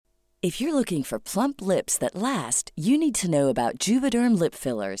If you're looking for plump lips that last, you need to know about Juvederm lip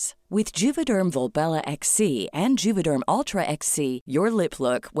fillers. With Juvederm Volbella XC and Juvederm Ultra XC, your lip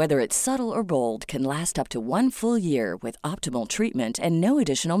look, whether it's subtle or bold, can last up to 1 full year with optimal treatment and no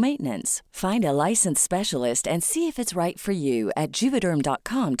additional maintenance. Find a licensed specialist and see if it's right for you at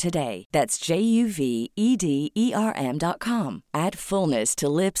Juvederm.com today. That's JUVEDERM.com. Add fullness to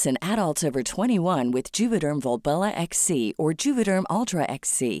lips in adults over 21 with Juvederm Volbella XC or Juvederm Ultra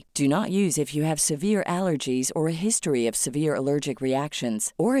XC. Do not use if you have severe allergies or a history of severe allergic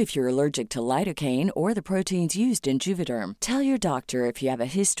reactions, or if you're allergic to lidocaine or the proteins used in Juvederm. Tell your doctor if you have a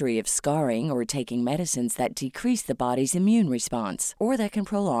history of scarring or taking medicines that decrease the body's immune response or that can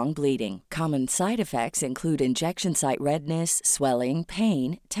prolong bleeding. Common side effects include injection site redness, swelling,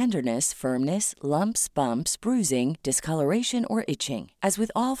 pain, tenderness, firmness, lumps, bumps, bruising, discoloration, or itching. As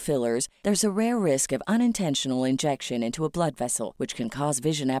with all fillers, there's a rare risk of unintentional injection into a blood vessel, which can cause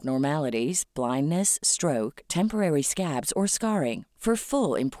vision abnormalities, blindness, stroke, temporary scabs, or scarring. For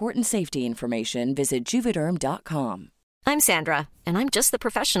full, important safety information, visit Juvederm.com. I'm Sandra, and I'm just the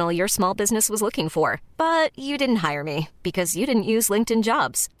professional your small business was looking for. But you didn't hire me because you didn't use LinkedIn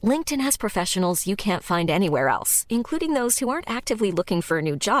Jobs. LinkedIn has professionals you can't find anywhere else, including those who aren't actively looking for a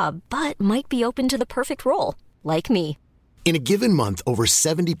new job, but might be open to the perfect role, like me. In a given month, over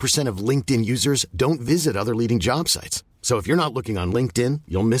 70% of LinkedIn users don't visit other leading job sites. So if you're not looking on LinkedIn,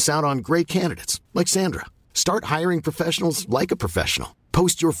 you'll miss out on great candidates like Sandra. Start hiring professionals like a professional.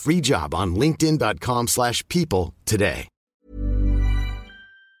 Post your free job on linkedin.com/people today.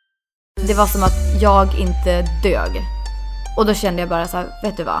 Det var som att jag inte dög. Och då kände jag bara så här,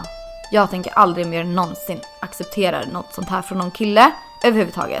 vet du vad? Jag tänker aldrig mer någonsin acceptera något sånt här från någon kille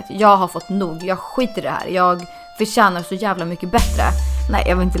överhuvudtaget. Jag har fått nog, jag skiter i det här. Jag förtjänar så jävla mycket bättre. Nej,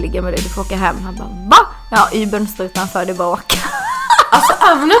 jag vill inte ligga med dig, du får åka hem. Han bara, va? Ja, Ubern står utanför, det är bara åka. Alltså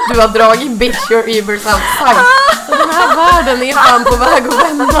även att du har dragit bitch your Ubers outside. Så den här världen är fan på väg att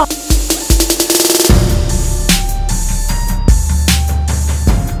vända.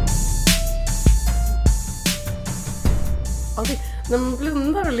 När man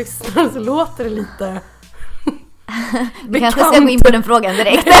blundar och lyssnar så låter det lite... Vi kanske ska gå in på den frågan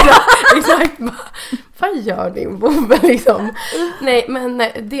direkt. Exakt. Vad gör din bobbe liksom? Nej, men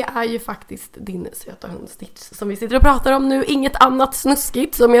det är ju faktiskt din söta hund Stitch som vi sitter och pratar om nu. Inget annat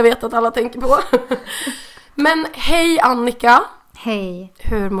snuskigt som jag vet att alla tänker på. Men hej Annika. Hej.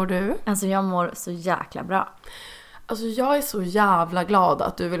 Hur mår du? Alltså jag mår så jäkla bra. Alltså jag är så jävla glad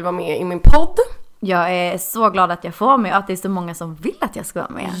att du vill vara med i min podd. Jag är så glad att jag får med och att det är så många som vill att jag ska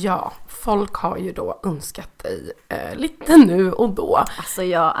vara med. Ja, folk har ju då önskat dig lite nu och då. Alltså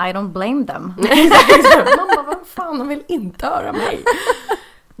I don't blame them. Man bara, vad fan, de vill inte höra mig.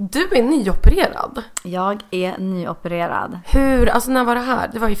 Du är nyopererad. Jag är nyopererad. Hur, alltså när var det här?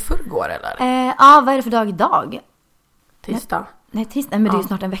 Det var i förrgår eller? Ja, vad är det för dag idag? Tisdag. Nej, tisdag, men det är ju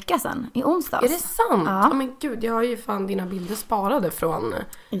snart en vecka sedan. I onsdags. Är det sant? Ja. Oh, men gud, jag har ju fan dina bilder sparade från...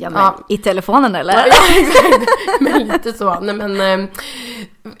 Ja, men i telefonen eller? Ja, exakt. Men lite så. Nej, men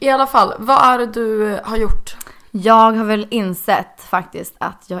i alla fall, vad är det du har gjort? Jag har väl insett faktiskt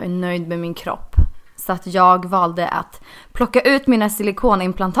att jag är nöjd med min kropp. Så att jag valde att plocka ut mina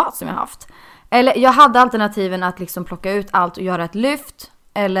silikonimplantat som jag haft. Eller jag hade alternativen att liksom plocka ut allt och göra ett lyft.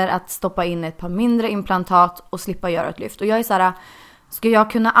 Eller att stoppa in ett par mindre implantat och slippa göra ett lyft. Och jag är så här, ska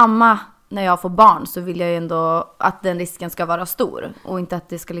jag kunna amma när jag får barn så vill jag ju ändå att den risken ska vara stor. Och inte att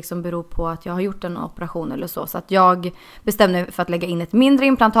det ska liksom bero på att jag har gjort en operation eller så. Så att jag bestämde mig för att lägga in ett mindre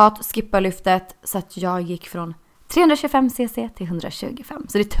implantat, skippa lyftet. Så att jag gick från 325 cc till 125.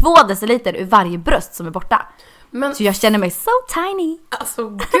 Så det är 2 deciliter ur varje bröst som är borta. Men, så jag känner mig so tiny. Alltså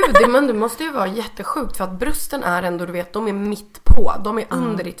gud, men det måste ju vara jättesjukt. För att brösten är ändå, du vet, de är mitt på. De är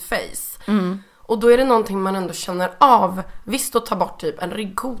under ditt face. Och då är det någonting man ändå känner av. Visst att ta bort typ en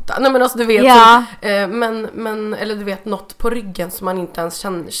ryggkota. Nej men alltså du vet men eller du vet något på ryggen som man inte ens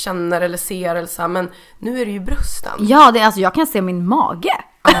känner eller ser eller så här. Men nu är det ju brösten. Ja, alltså jag kan se min mage.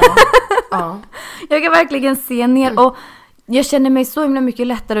 Ja. Jag kan verkligen se ner och jag känner mig så himla mycket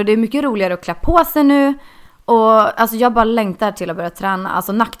lättare och det är mycket roligare att klä på sig nu. Och alltså jag bara längtar till att börja träna.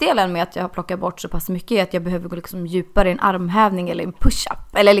 Alltså nackdelen med att jag har plockat bort så pass mycket är att jag behöver gå liksom djupare i en armhävning eller en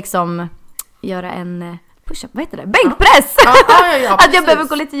push-up. Eller liksom göra en push-up, vad heter det? Bänkpress! Ja, att jag behöver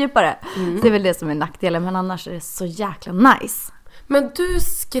gå lite djupare. Så det är väl det som är nackdelen, men annars är det så jäkla nice. Men du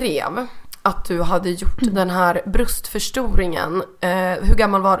skrev att du hade gjort den här bröstförstoringen. Hur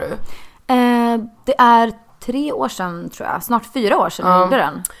gammal var du? Det är 3 år sedan tror jag. Snart 4 år sedan jag gjorde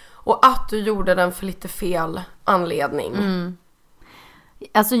den. Och att du gjorde den för lite fel anledning.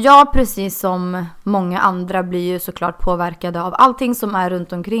 Alltså jag, precis som många andra, blir ju såklart påverkade av allting som är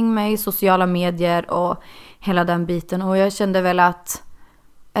runt omkring mig. Sociala medier och hela den biten. Och jag kände väl att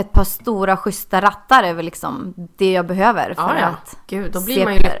ett par stora schyssta rattar är väl liksom det jag behöver. För att gud, då blir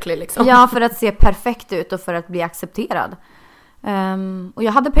man ju lycklig liksom. Ja, för att se perfekt ut och för att bli accepterad. Och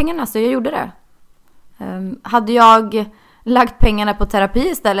jag hade pengarna, så jag gjorde det. Hade jag lagt pengarna på terapi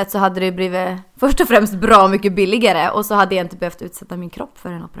istället, så hade det blivit först och främst bra mycket billigare. Och så hade jag inte behövt utsätta min kropp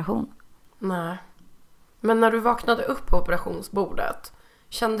för en operation. Nej. Men när du vaknade upp på operationsbordet,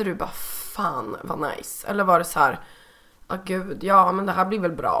 kände du bara fan vad nice? Eller var det så här, gud, ja men det här blir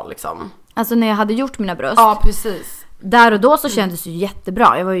väl bra liksom? Alltså när jag hade gjort mina bröst. Ja, precis. Där och då så kändes det ju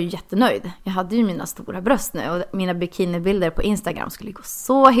jättebra. Jag var ju jättenöjd. Jag hade ju mina stora bröst nu. Och mina bikinibilder på Instagram skulle gå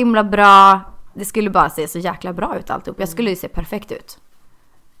så himla bra. Det skulle bara se så jäkla bra ut alltihop. Jag skulle ju se perfekt ut.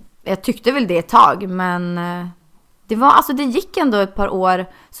 Jag tyckte väl det ett tag. Men det gick ändå ett par år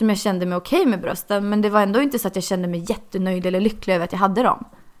som jag kände mig okej med brösten. Men det var ändå inte så att jag kände mig jättenöjd eller lycklig över att jag hade dem.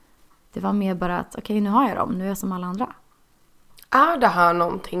 Det var mer bara att okej, nu har jag dem. Nu är jag som alla andra. Är det här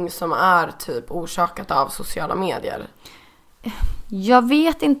någonting som är typ orsakat av sociala medier? Jag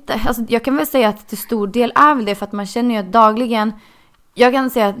vet inte. Alltså, jag kan väl säga att till stor del är väl det, för att man känner ju att dagligen... Jag kan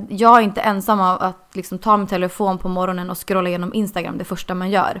säga att jag är inte ensam av att liksom ta min telefon på morgonen och scrolla igenom Instagram det första man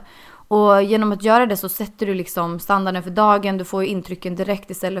gör. Och genom att göra det så sätter du liksom standarden för dagen. Du får ju intrycken direkt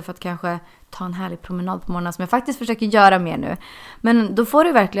istället för att kanske ta en härlig promenad på morgonen, som jag faktiskt försöker göra mer nu. Men då får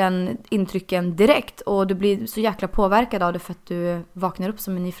du verkligen intrycken direkt, och du blir så jäkla påverkad av det för att du vaknar upp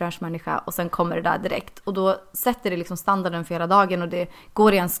som en ny fräsch människa och sen kommer det där direkt. Och då sätter det liksom standarden för hela dagen och det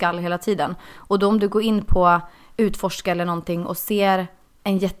går i en skall hela tiden. Och då om du går in på Utforska eller någonting och ser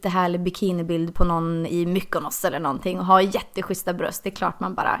en jättehärlig bikinibild på någon i Mykonos eller någonting och har jätteschyssta bröst, det är klart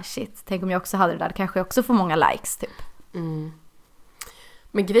man bara shit, tänk om jag också hade det där, kanske jag också får många likes typ.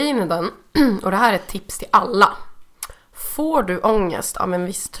 Men grejen är den, och det här är ett tips till alla: får du ångest av en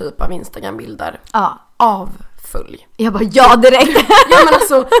viss typ av Instagram-bilder, avfölj. Jag bara ja direkt. Ja men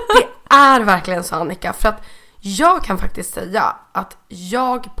alltså, det är verkligen så, Annika, för att jag kan faktiskt säga att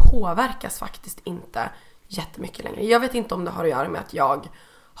jag påverkas faktiskt inte jättemycket längre. Jag vet inte om det har att göra med att jag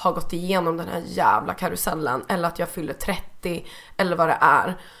har gått igenom den här jävla karusellen, eller att jag fyller 30 eller vad det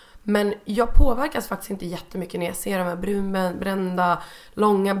är. Men jag påverkas faktiskt inte jättemycket när jag ser de här brunbrända,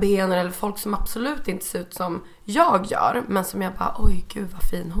 långa benen, eller folk som absolut inte ser ut som jag gör, men som jag bara, oj gud vad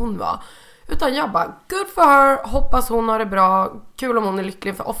fin hon var. Utan jag bara, good for her, hoppas hon har det bra, kul om hon är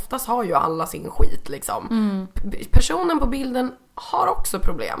lycklig, för oftast har ju alla sin skit liksom. Personen på bilden har också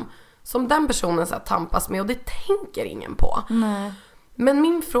problem som den personen så här tampas med, och det tänker ingen på. Nej. Men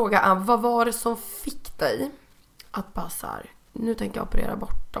min fråga är, vad var det som fick dig att bara så här, nu tänker jag operera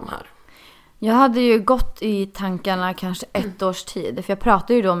bort de här? Jag hade ju gått i tankarna kanske ett års tid. För jag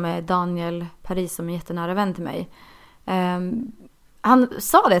pratade ju då med Daniel Paris, som är jättenära vän till mig. Han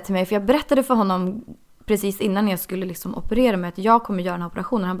sa det till mig, för jag berättade för honom precis innan jag skulle liksom operera mig att jag kommer göra den här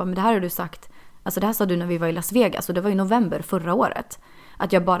operationen. Han bara, men det här har du sagt, alltså det här sa du när vi var i Las Vegas, och det var i november förra året,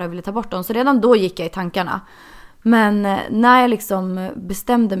 att jag bara ville ta bort dem. Så redan då gick jag i tankarna. Men när jag liksom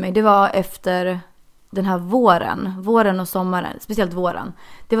bestämde mig, det var efter den här våren och sommaren, speciellt våren.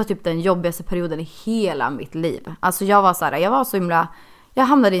 Det var typ den jobbigaste perioden i hela mitt liv. Alltså jag var så himla, jag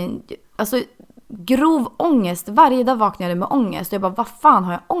hamnade i grov ångest. Varje dag vaknade jag med ångest. Och jag bara, vad fan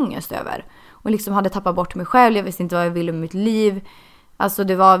har jag ångest över? Och liksom hade tappat bort mig själv. Jag visste inte vad jag ville med mitt liv. Alltså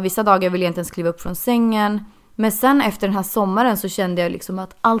det var vissa dagar jag ville inte ens kliva upp från sängen. Men sen efter den här sommaren så kände jag liksom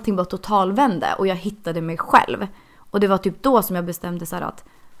att allting var totalvände. Och jag hittade mig själv. Och det var typ då som jag bestämde så här att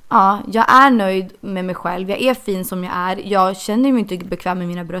ja, jag är nöjd med mig själv. Jag är fin som jag är. Jag känner mig inte bekväm med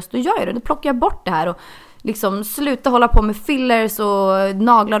mina bröst. Och jag gör det. Då plockar jag bort det här. Och liksom sluta hålla på med fillers och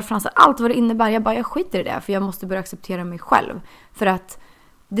naglar och fransar. Allt vad det innebär. Jag skiter i det. För jag måste börja acceptera mig själv. För att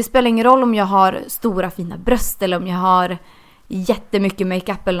det spelar ingen roll om jag har stora fina bröst. Eller om jag har jättemycket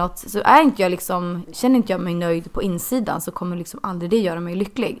makeup eller något. Så är inte jag liksom, känner inte jag mig nöjd på insidan. Så kommer liksom aldrig det göra mig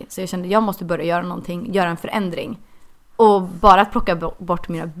lycklig. Så jag kände att jag måste börja göra någonting. Göra en förändring. Och bara att plocka bort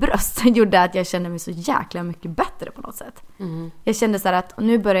mina bröst gjorde att jag kände mig så jäkla mycket bättre på något sätt. Mm. Jag kände så här att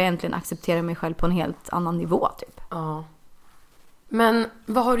nu börjar jag äntligen acceptera mig själv på en helt annan nivå typ. Ja. Men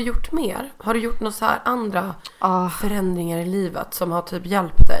vad har du gjort mer? Har du gjort några så här andra förändringar i livet som har typ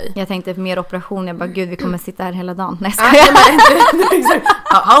hjälpt dig? Jag tänkte mer operation. Jag bara, gud vi kommer sitta här hela dagen. Nej,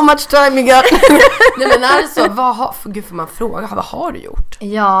 how much time you got? Nej men är det så, gud får man fråga, vad har du gjort?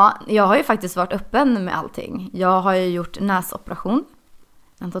 Ja, jag har ju faktiskt varit öppen med allting. Jag har ju gjort näsoperation.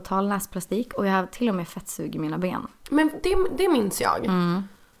 En total näsplastik. Och jag har till och med fettsug i mina ben. Men det minns jag.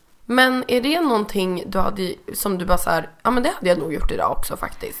 Men är det någonting du hade, som du bara så här, ja men det hade jag nog gjort idag också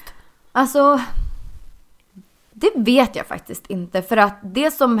faktiskt? Alltså, det vet jag faktiskt inte. För att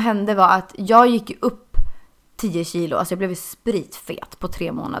det som hände var att jag gick upp 10 kilo. Alltså jag blev spritfet på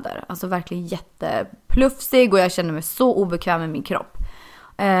 3 månader. Alltså verkligen jätteplufsig och jag kände mig så obekväm med min kropp.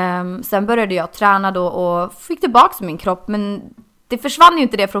 Sen började jag träna då och fick tillbaka min kropp. Men det försvann ju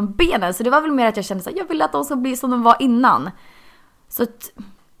inte det från benen. Så det var väl mer att jag kände att jag ville att de ska bli som de var innan. Så att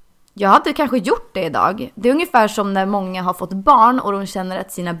jag hade kanske gjort det idag. Det är ungefär som när många har fått barn och de känner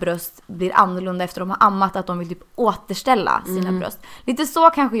att sina bröst blir annorlunda efter de har ammat. Att de vill typ återställa sina bröst. Lite så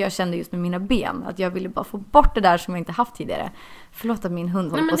kanske jag kände just med mina ben. Att jag ville bara få bort det där som jag inte haft tidigare. Förlåt att min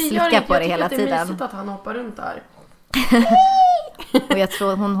hund håller på att slicka på det hela tiden. Det är mysigt att han hoppar runt där. Och jag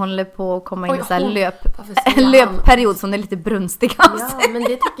tror hon håller på att komma in i en löpperiod som är lite brunstig. Ja, men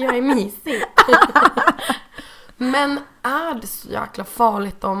det tycker jag är mysigt. Men är det så jäkla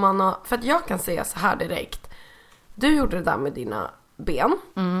farligt om man har... För att jag kan säga så här direkt. Du gjorde det där med dina ben.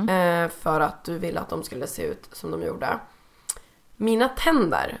 För att du ville att de skulle se ut som de gjorde. Mina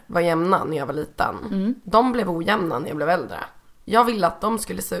tänder var jämna när jag var liten. De blev ojämna när jag blev äldre. Jag ville att de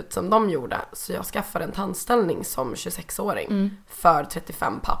skulle se ut som de gjorde. Så jag skaffade en tandställning som 26-åring. För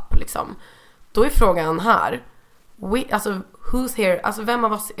 35 papp liksom. Då är frågan här. Alltså, who's here? Alltså, vem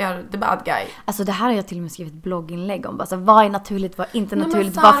av oss är the bad guy? Alltså, det här har jag till och med skrivit blogginlägg om. Alltså, vad är naturligt, vad är inte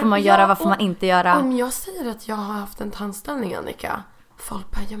naturligt? Vad får man göra, vad får man inte göra? Om jag säger att jag har haft en tandställning, Annika.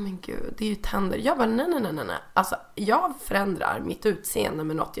 Folk bara, ja men gud, det är ju tänder. Jag bara, nej. Alltså, jag förändrar mitt utseende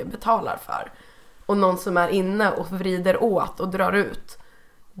med något jag betalar för. Och någon som är inne och vrider åt och drar ut.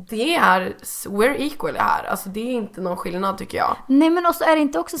 Det är, we're equal här. Alltså det är inte någon skillnad tycker jag. Nej, men också är det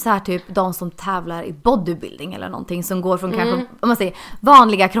inte också så här typ de som tävlar i bodybuilding eller någonting som går från kanske, om man säger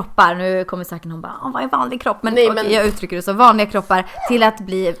vanliga kroppar. Nu kommer säkert någon bara, vad är vanlig kropp? Men, nej, men jag uttrycker det så, vanliga kroppar till att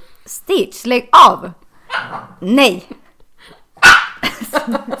bli Stitch, lägg av. Nej.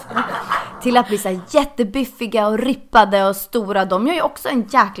 Till att bli så här jättebiffiga och rippade och stora. De gör ju också en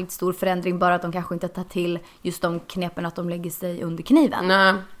jäkligt stor förändring. Bara att de kanske inte tar till just de knepen att de lägger sig under kniven.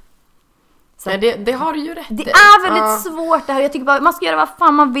 Nej, så det har du ju rätt. Det är väldigt svårt det här. Jag tycker bara man ska göra vad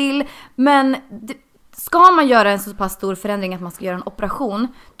fan man vill. Men ska man göra en så pass stor förändring att man ska göra en operation,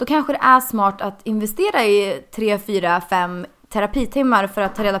 då kanske det är smart att investera i 3, 4, 5 terapitimmar för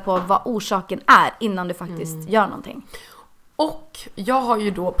att ta reda på vad orsaken är innan du faktiskt gör någonting. Och jag har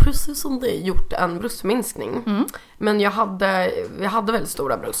ju då, precis som dig, gjort en bröstminskning. Men jag hade väldigt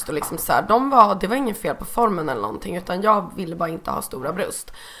stora bröst. Och liksom så här, det var ingen fel på formen eller någonting. Utan jag ville bara inte ha stora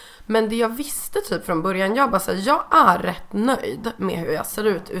bröst. Men det jag visste typ från början, jag bara så här, jag är rätt nöjd med hur jag ser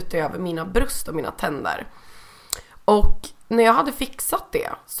ut utöver mina bröst och mina tänder. Och när jag hade fixat det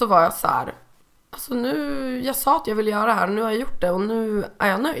så var jag så här, alltså nu, jag sa att jag ville göra det här. Nu har jag gjort det och nu är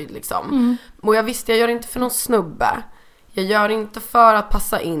jag nöjd liksom. Och jag visste, jag gör det inte för någon snubbe. Jag gör det inte för att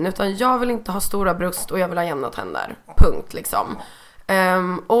passa in, utan jag vill inte ha stora bröst och jag vill ha jämna tänder. Punkt liksom.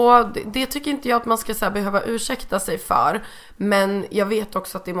 Och det tycker inte jag att man ska så här, behöva ursäkta sig för. Men jag vet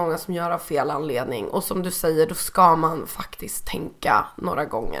också att det är många som gör av fel anledning. Och som du säger, då ska man faktiskt tänka några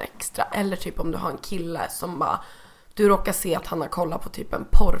gånger extra. Eller typ om du har en kille som bara, du råkar se att han har kollat på typ en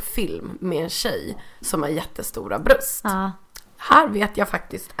porrfilm med en tjej som har jättestora bröst. Här vet jag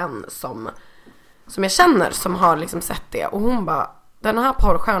faktiskt en som jag känner som har liksom sett det. Och hon bara, den här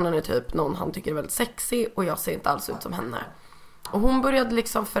porrstjärnan är typ någon han tycker är väldigt sexy och jag ser inte alls ut som henne. Och hon började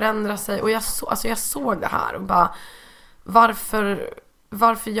liksom förändra sig och jag såg det här och bara,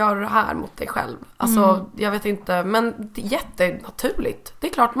 varför gör du det här mot dig själv? Alltså jag vet inte, men det är jättenaturligt. Det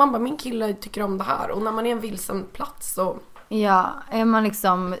är klart man bara, min kille tycker om det här. Och när man är en vilsen plats så... Ja, är man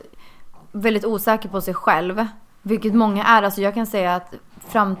liksom väldigt osäker på sig själv, vilket många är. Alltså jag kan säga att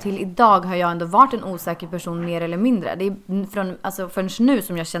fram till idag har jag ändå varit en osäker person mer eller mindre. Det är förrän nu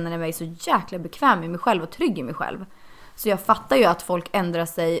som jag känner mig så jäkla bekväm i mig själv och trygg i mig själv. Så jag fattar ju att folk ändrar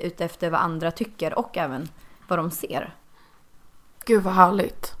sig utefter vad andra tycker och även vad de ser. Gud vad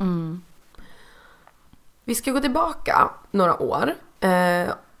härligt. Vi ska gå tillbaka några år.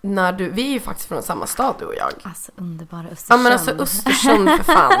 Vi är ju faktiskt från samma stad, du och jag. Alltså underbara Östersund. Ja men alltså Östersund för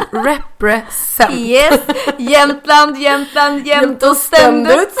fan. Represent. Yes, Jämtland jämt och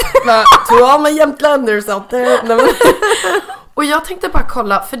ständigt. To all my Jämtlanders out there. Och jag tänkte bara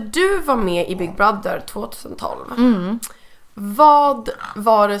kolla, för du var med i Big Brother 2012. Vad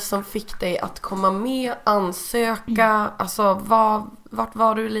var det som fick dig att komma med, ansöka? Alltså vart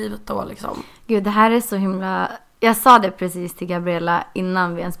var du i livet då liksom? Gud, det här är så himla... Jag sa det precis till Gabriella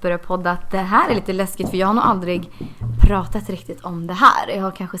innan vi ens började podda, att det här är lite läskigt för jag har nog aldrig pratat riktigt om det här. Jag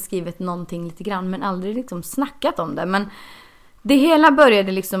har kanske skrivit någonting lite grann men aldrig liksom snackat om det. Men Det hela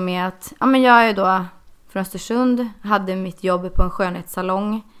började liksom med att jag är då från Östersund, hade mitt jobb på en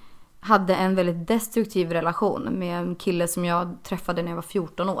skönhetssalong, hade en väldigt destruktiv relation med en kille som jag träffade när jag var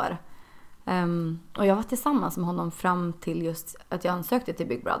 14 år. Och jag var tillsammans med honom fram till just att jag ansökte till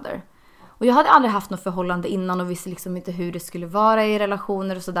Big Brother. Och jag hade aldrig haft något förhållande innan och visste liksom inte hur det skulle vara i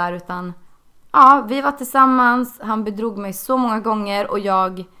relationer och sådär, utan vi var tillsammans, han bedrog mig så många gånger och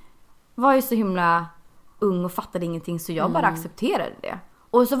jag var ju så himla ung och fattade ingenting, så jag bara accepterade det.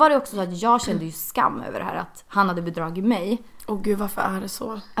 Och så var det också så att jag kände ju skam över det här, att han hade bedragit mig. Åh gud, varför är det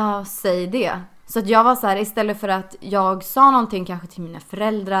så? Ja, säg det. Så att jag var så här, istället för att jag sa någonting kanske till mina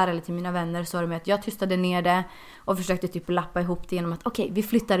föräldrar eller till mina vänner, så var det med att jag tystade ner det och försökte typ lappa ihop det genom att vi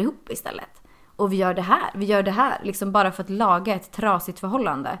flyttar ihop istället. Och vi gör det här. Liksom bara för att laga ett trasigt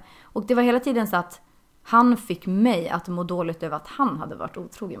förhållande. Och det var hela tiden så att han fick mig att må dåligt över att han hade varit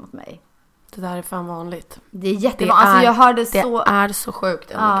otrogen mot mig. Det där är fan vanligt. Det är jättevanligt. Alltså jag hörde det är så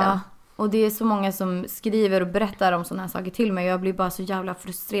sjukt, ja, och det är så många som skriver och berättar om sådana här saker till mig. Jag blir bara så jävla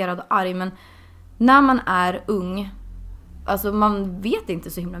frustrerad och arg. Men när man är ung, alltså man vet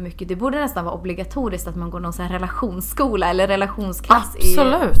inte så himla mycket. Det borde nästan vara obligatoriskt att man går någon sån här relationsskola eller relationsklass.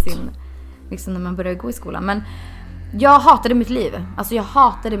 Absolut. I sin, liksom när man börjar gå i skolan. Men jag hatade mitt liv. Alltså jag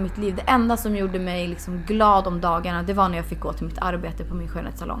hatade mitt liv. Det enda som gjorde mig liksom glad om dagarna, det var när jag fick gå till mitt arbete på min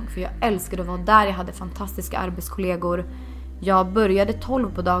skönhetssalong. För jag älskade att vara där. Jag hade fantastiska arbetskollegor. Jag började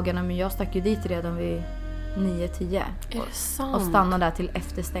 12 på dagarna, men jag stack ju dit redan vid 9-10. Och stannade där till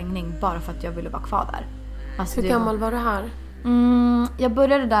efterstängning bara för att jag ville vara kvar där. Alltså hur gammal var du här? Jag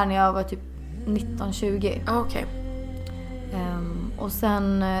började där när jag var typ 19-20. Okej. Och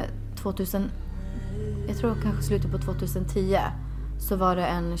sen 2000, jag tror kanske slutet på 2010, så var det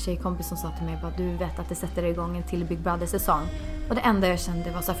en tjejkompis som sa till mig bara, du vet att det sätter igång en till Big Brother-säsong. Och det enda jag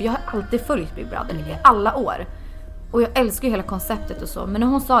kände var så här, för jag har alltid följt Big Brother i alla år. Och jag älskar ju hela konceptet och så. Men när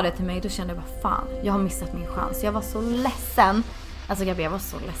hon sa det till mig, då kände jag bara, fan, jag har missat min chans. Jag var så ledsen. Alltså jag var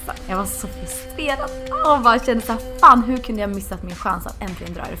så ledsen. Jag var så frustrerad. Och bara kände så här, fan, hur kunde jag missat min chans att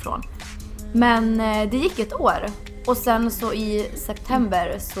äntligen dra ifrån? Men det gick ett år. Och sen så i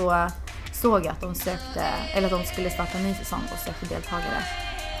september så såg jag att de sökte, eller att de skulle starta en ny säsong och sökte deltagare.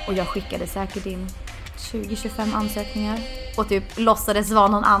 Och jag skickade säkert in 20-25 ansökningar och typ låtsades vara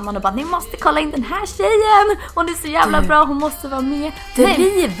någon annan och bara, ni måste kolla in den här tjejen, hon är så jävla bra, hon måste vara med.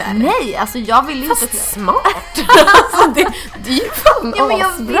 Nej, alltså jag vill ju inte. Smart. Alltså det är ju fan men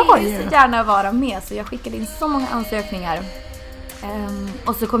jag vill så gärna vara med, så jag skickade in så många ansökningar.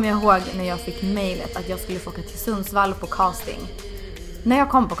 Och så kommer jag ihåg när jag fick mejlet att jag skulle få åka till Sundsvall på casting. När jag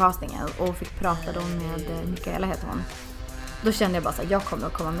kom på castingen och fick prata då med Mikaela, heter hon, då kände jag bara så här, jag kommer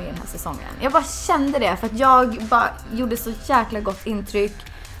att komma med i den här säsongen. Jag bara kände det, för att jag bara gjorde så jäkla gott intryck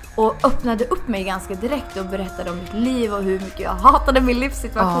och öppnade upp mig ganska direkt och berättade om mitt liv och hur mycket jag hatade min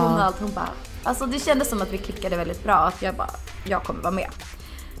livssituation och allt. Hon bara, alltså det kändes som att vi klickade väldigt bra, att jag kommer vara med.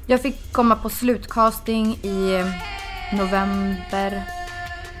 Jag fick komma på slutcasting i november.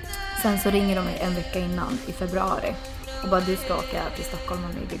 Sen så ringer de mig en vecka innan, i februari, och bara, du ska åka till Stockholm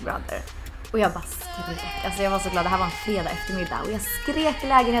med Big Brother. Och jag bara skrek. Alltså jag var så glad. Det här var en fredag eftermiddag. Och jag skrek i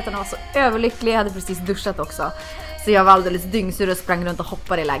lägenheten och var så överlycklig. Jag hade precis duschat också. Så jag var alldeles dyngsur och sprang runt och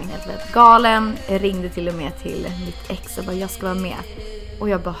hoppade i lägenheten. Galen. Jag ringde till och med till mitt ex och bara, jag ska vara med. Och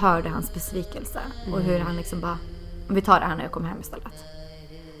jag bara hörde hans besvikelse. Och hur han liksom bara, vi tar det här när jag kommer hem istället.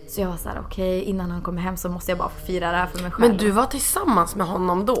 Så jag var så här, okej, innan han kommer hem så måste jag bara få fira det här för mig själv. Men du var tillsammans med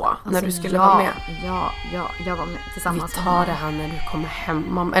honom då? Alltså, när du skulle vara med? Ja, jag var med tillsammans. Vi tar det här när du kommer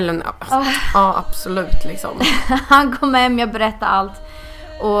hem. Eller ja, absolut liksom. Han kom hem, jag berättade allt.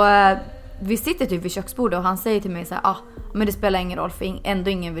 Och vi sitter typ vid köksbordet och han säger till mig så här, men det spelar ingen roll för ändå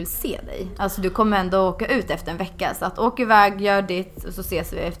ingen vill se dig. Alltså du kommer ändå åka ut efter en vecka. Så att åk iväg, gör ditt och så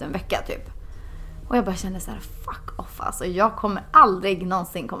ses vi efter en vecka typ. Och jag bara kände så här, fuck off, alltså jag kommer aldrig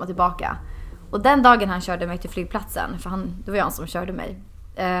någonsin komma tillbaka. Och den dagen han körde mig till flygplatsen, för det var jag som körde mig.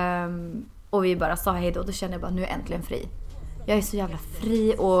 Och vi bara sa hej då kände jag bara, nu är jag äntligen fri. Jag är så jävla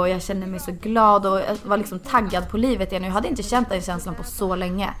fri och jag kände mig så glad och jag var liksom taggad på livet igen. Jag hade inte känt den känslan på så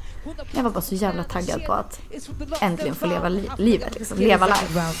länge. Jag var bara så jävla taggad på att äntligen få leva livet, liksom, leva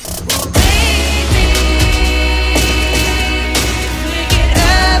life.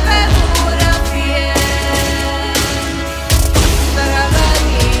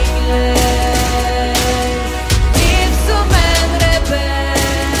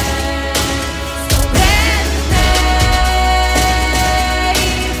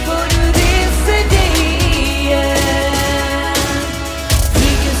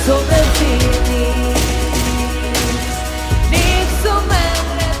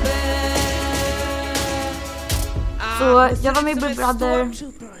 Så Så jag var med i Big Brother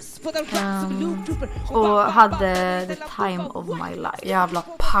och hade the time of my life. Jävla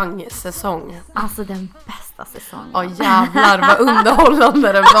pang-säsong. Alltså den bästa säsongen. Ja jävlar vad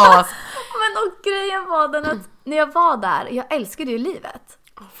underhållande det var. Men och grejen var den att när jag var där, jag älskade ju livet.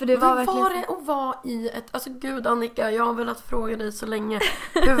 För det var verkligen... var det att vara i ett... Alltså gud Annika, jag har velat fråga dig så länge.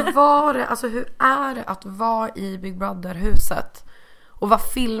 Hur var det, alltså hur är det att vara i Big Brother-huset? Och vara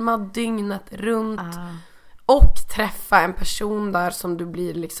filmad dygnet runt. Och träffa en person där som du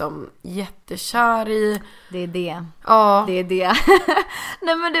blir liksom jättekär i. Det är det. Ja. Det är det.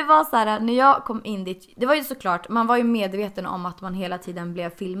 Nej men det var så här, när jag kom in dit, det var ju såklart, man var ju medveten om att man hela tiden blev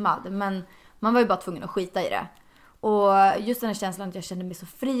filmad. Men man var ju bara tvungen att skita i det. Och just den här känslan att jag kände mig så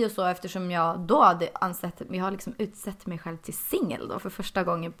fri och så, eftersom jag då hade ansett, jag har liksom utsett mig själv till singel då för första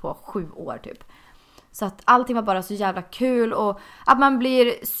gången på 7 år typ. Så att allting var bara så jävla kul, och att man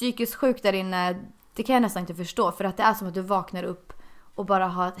blir psykiskt sjuk där inne, det kan jag nästan inte förstå. För att det är som att du vaknar upp och bara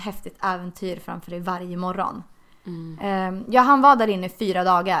har ett häftigt äventyr framför dig varje morgon. Han var där inne 4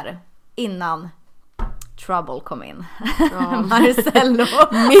 dagar innan Trouble kom in. Marcello.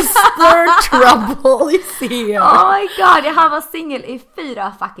 Mr. Trouble is here. Oh my god, han var singel i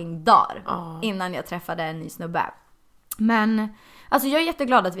 4 fucking dagar innan jag träffade en ny snubbe. Men alltså jag är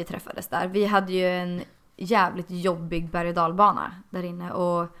jätteglad att vi träffades där. Vi hade ju en jävligt jobbig berg- och dalbana där inne.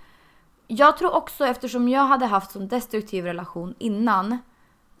 Och jag tror också, eftersom jag hade haft sån destruktiv relation innan,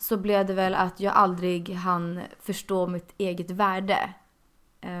 så blev det väl att jag aldrig hann förstå mitt eget värde.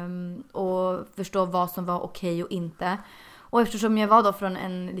 Och förstå vad som var okej och inte. Och eftersom jag var då från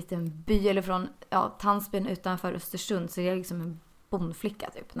en liten by, eller från Tandsbyn utanför Östersund, så är jag liksom en bondflicka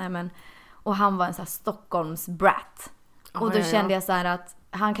typ. Och han var en sån här Stockholms brat. Och då kände jag så här att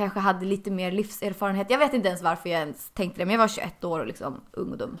han kanske hade lite mer livserfarenhet. Jag vet inte ens varför jag ens tänkte det, men jag var 21 år och liksom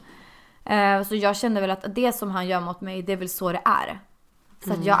ung och dum. Så jag kände väl att det som han gör mot mig, det är väl så det är.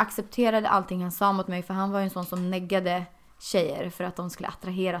 Så att jag accepterade allting han sa mot mig, för han var ju en sån som neggade tjejer för att de skulle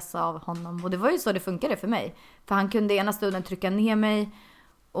attraheras av honom. Och det var ju så det funkade för mig. För han kunde ena stunden trycka ner mig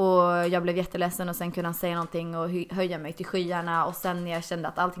och jag blev jätteledsen, och sen kunde han säga någonting och höja mig till skyarna. Och sen när jag kände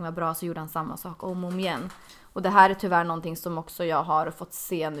att allting var bra så gjorde han samma sak om och om igen. Och det här är tyvärr någonting som också jag har fått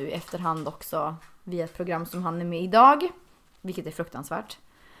se nu i efterhand också via ett program som han är med idag. Vilket är fruktansvärt.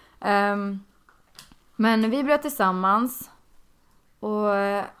 Men vi blev tillsammans. Och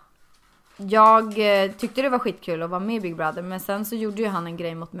jag tyckte det var skitkul att vara med i Big Brother. Men sen så gjorde ju han en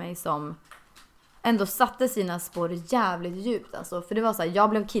grej mot mig som ändå satte sina spår jävligt djupt. Alltså, för det var så här, jag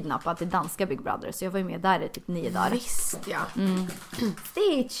blev kidnappad till danska Big Brother. Så jag var ju med där i typ 9 dagar. Visst ja.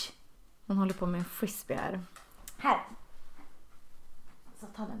 Stitch! Hon håller på med en frisbee här. Här! Så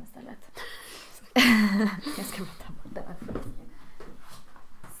ta den istället. Jag ska bara ta bort den här frisbeen.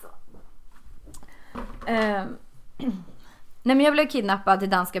 Så. Nej, men jag blev kidnappad till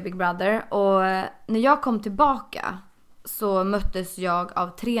danska Big Brother. Och när jag kom tillbaka så möttes jag av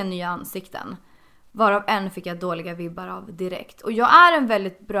 3 nya ansikten. Varav en fick jag dåliga vibbar av direkt. Och jag är en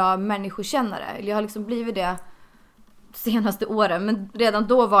väldigt bra människokännare. Jag har liksom blivit det senaste åren. Men redan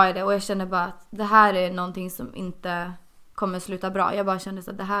då var jag det. Och jag kände bara att det här är någonting som inte kommer sluta bra. Jag bara kände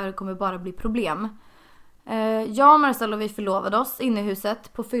att det här kommer bara bli problem. Jag och Marcello, vi förlovade oss inne i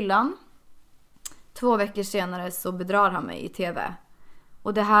huset på fyllan. 2 veckor senare så bedrar han mig i tv.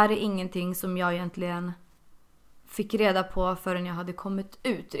 Och det här är ingenting som jag egentligen fick reda på förrän jag hade kommit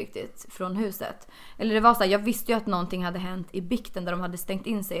ut riktigt från huset. Eller det var så här, jag visste ju att någonting hade hänt i bikten där de hade stängt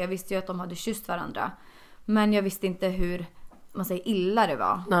in sig. Jag visste ju att de hade kysst varandra. Men jag visste inte hur, man säger, illa det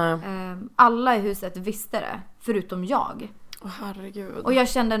var. Nej. Alla i huset visste det, förutom jag. Herregud. Och jag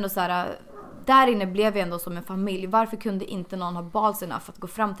kände ändå så här, där inne blev vi ändå som en familj. Varför kunde inte någon ha balls enough för att gå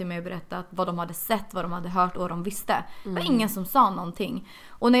fram till mig och berätta vad de hade sett, vad de hade hört och vad de visste? Det var ingen som sa någonting.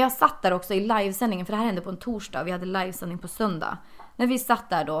 Och när jag satt där också i livesändningen, för det här hände på en torsdag, vi hade livesändning på söndag. När vi satt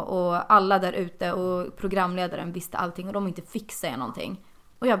där då och alla där ute och programledaren visste allting och de inte fick säga någonting.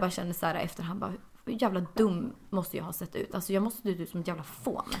 Och jag bara kände så här efterhand, bara, hur jävla dum måste jag ha sett ut? Alltså jag måste se ut som ett jävla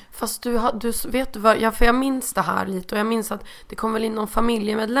fån. Fast du vet du vad, för jag minns det här lite, och jag minns att det kom väl in någon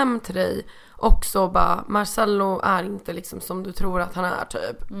familjemedlem till dig också, bara Marcello är inte liksom som du tror att han är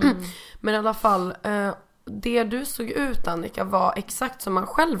typ. Men i alla fall, det du såg ut, Annika, var exakt som man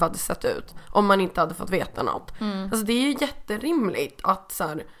själv hade sett ut om man inte hade fått veta något. Alltså det är ju jätterimligt att så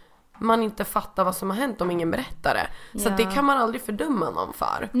här, man inte fattar vad som har hänt om ingen berättar det. Så att det kan man aldrig fördöma någon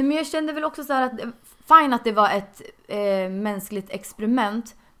för. Nej, men jag kände väl också så här att fine att det var ett mänskligt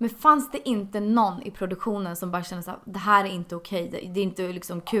experiment. Men fanns det inte någon i produktionen som bara kände så här, det här är inte okej. Det är inte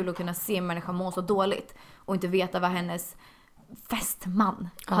liksom kul att kunna se en människa må så dåligt och inte veta vad hennes fästman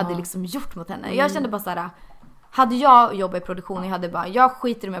hade liksom gjort mot henne. Jag kände bara så här, hade jag jobbat i produktion, jag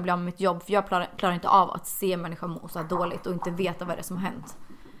skiter i mig att bli av med mitt jobb, för jag klarar inte av att se människor må så här dåligt och inte veta vad det är som har hänt.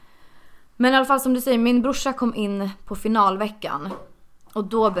 Men i alla fall, som du säger, min brorsa kom in på finalveckan och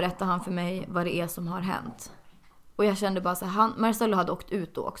då berättade han för mig vad det är som har hänt. Och jag kände bara så här, Marcelo hade åkt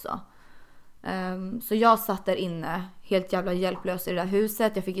ut då också. Så jag satt där inne helt jävla hjälplös i det där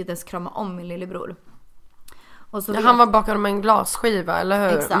huset. Jag fick inte ens krama om min lillebror. Och så han var bakom en glasskiva, eller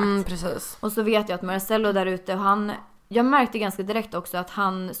hur? Exakt. Precis. Och så vet jag att Marcelo där ute, jag märkte ganska direkt också att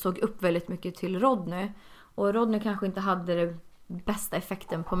han såg upp väldigt mycket till Rodney. Och Rodney kanske inte hade det bästa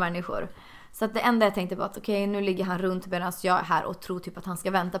effekten på människor. Så att det enda jag tänkte var att okej, nu ligger han runt medan jag är här och tror typ att han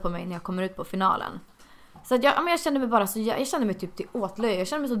ska vänta på mig när jag kommer ut på finalen. Så att jag kände mig bara så, jag kände mig typ till åtlöje. Jag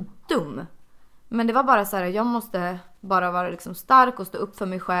kände mig så dum. Men det var bara så här, jag måste bara vara liksom stark och stå upp för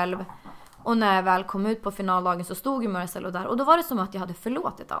mig själv. Och när jag väl kom ut på finaldagen så stod ju Marcelo där. Och då var det som att jag hade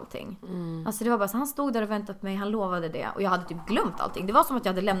förlåtit allting. Alltså det var bara så, han stod där och väntade på mig, han lovade det. Och jag hade typ glömt allting. Det var som att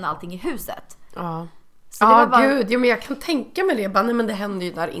jag hade lämnat allting i huset. Ja. Så det var bara... gud, men jag kan tänka mig det. Bara, nej, men det hände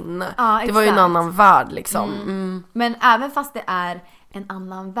ju där inne. Ja, det var ju en annan värld liksom. Men även fast det är en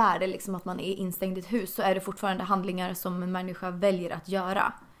annan värld, liksom att man är instängd i ett hus, så är det fortfarande handlingar som en människa väljer att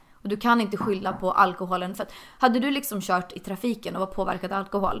göra. Och du kan inte skylla på alkoholen. För att hade du liksom kört i trafiken och var påverkad av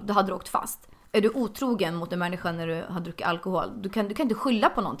alkohol, då hade du åkt fast. Är du otrogen mot en människa när du har druckit alkohol, du kan inte skylla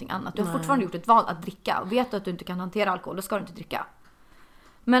på någonting annat. Du har fortfarande gjort ett val att dricka. Och vet du att du inte kan hantera alkohol, då ska du inte dricka.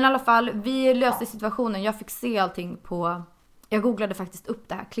 Men i alla fall, vi löste situationen. Jag fick se allting på... Jag googlade faktiskt upp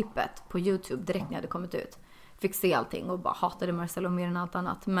det här klippet på YouTube direkt när jag hade kommit ut. Fick se allting och bara hatade Marcelo mer än allt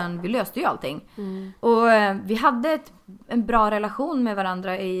annat. Men vi löste ju allting. Och vi hade en bra relation med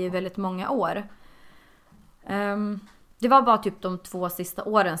varandra i väldigt många år. Det var bara typ de 2 sista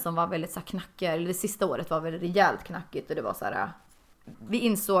åren som var väldigt så här knackiga. Eller det sista året var väldigt rejält knackigt. Och det var så här... Vi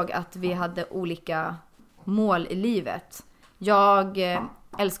insåg att vi hade olika mål i livet. Jag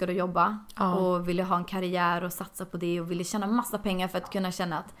älskade att jobba och ville ha en karriär och satsa på det. Och ville tjäna massa pengar för att kunna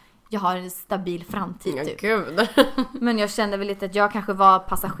känna att jag har en stabil framtid typ. Gud. Men jag kände väl lite att jag kanske var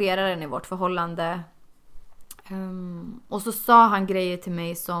passageraren i vårt förhållande. Och så sa han grejer till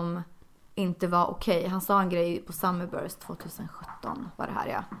mig som inte var okej. Han sa en grej på Summerburst 2017 var det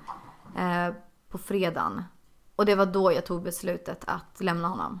här på fredagen. Och det var då jag tog beslutet att lämna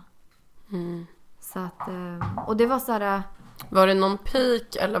honom. Så att, och det var så här... Var det någon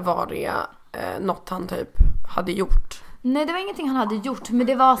peak eller var det något han typ hade gjort? Nej, det var ingenting han hade gjort. Men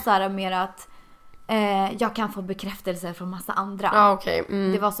det var så här mer att jag kan få bekräftelse från massa andra. Ja, okej.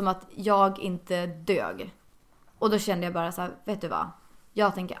 Det var som att jag inte dög. Och då kände jag bara så här, vet du vad?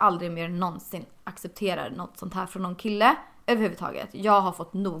 Jag tänker aldrig mer någonsin acceptera något sånt här från någon kille överhuvudtaget. Jag har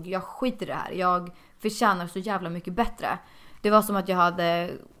fått nog. Jag skiter i det här. Jag förtjänar så jävla mycket bättre. Det var som att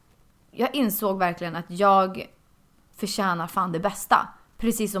jag insåg verkligen att jag förtjänar fan det bästa.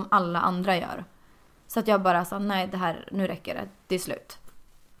 Precis som alla andra gör. Så att jag bara sa, nej, det här, nu räcker det. Det är slut.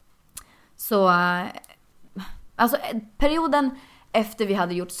 Så, alltså perioden efter vi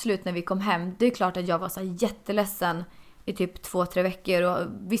hade gjort slut när vi kom hem. Det är klart att jag var så här jätteledsen i typ 2-3 veckor. Och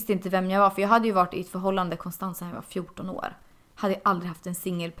visste inte vem jag var. För jag hade ju varit i ett förhållande konstant sedan jag var 14 år. Hade aldrig haft en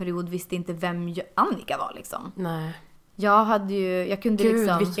singelperiod. Visste inte vem Annika var liksom. Nej. Jag kunde Gud,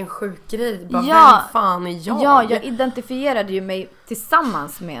 liksom... vilken sjuk grej. Bara, ja, vem fan är jag? Ja, jag identifierade ju mig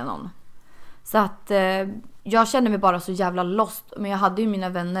tillsammans med någon. Så att jag kände mig bara så jävla lost. Men jag hade ju mina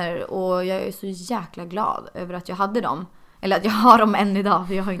vänner och jag är så jäkla glad över att jag hade dem. Eller att jag har dem än idag,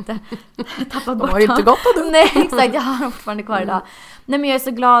 för jag har inte tappat bort dem. Har ju inte gått av dem. Nej, exakt, jag har dem fortfarande kvar idag. Nej, men jag är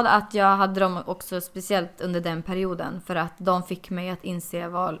så glad att jag hade dem också, speciellt under den perioden. För att de fick mig att inse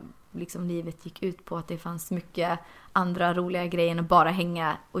vad liksom livet gick ut på. Att det fanns mycket andra roliga grejer än att bara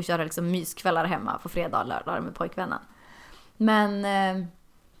hänga och köra liksom myskvällar hemma på fredag och lördag med pojkvännen. Men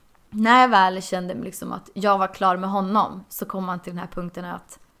när jag väl kände liksom att jag var klar med honom, så kom man till den här punkten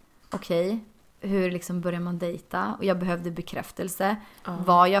att okej, hur liksom börjar man dejta? Och jag behövde bekräftelse.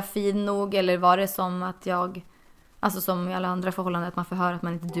 Var jag fin nog? Eller var det som att jag... Alltså som i alla andra förhållanden, att man får höra att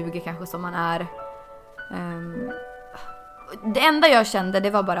man inte duger kanske som man är. Det enda jag kände, det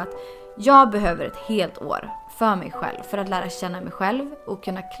var bara att jag behöver ett helt år för mig själv. För att lära känna mig själv och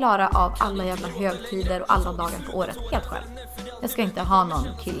kunna klara av alla jävla högtider och alla dagar på året helt själv. Jag ska inte ha någon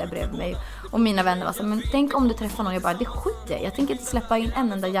kille bredvid mig. Och mina vänner var så, men tänk om du träffar någon. Jag bara, det skiter jag. Jag tänker inte släppa in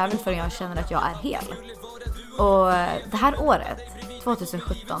en enda jävel förrän jag känner att jag är hel. Och det här året,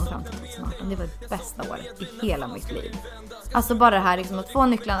 2017 fram till 2018, det var det bästa året i hela mitt liv. Alltså bara det här liksom, att få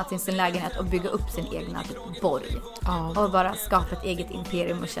nycklarna till sin lägenhet och bygga upp sin egna typ, borg. Och bara skapa ett eget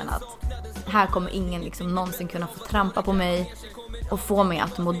imperium och känna att här kommer ingen liksom någonsin kunna få trampa på mig. och få mig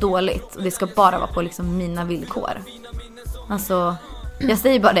att må dåligt. Och det ska bara vara på liksom mina villkor. Alltså, jag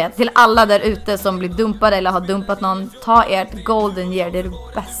säger bara det till alla där ute som blir dumpade eller har dumpat någon. Ta ert golden year, det är det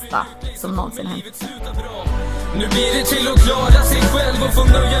bästa som någonsin hänt. Nu blir det till att klara sig själv och få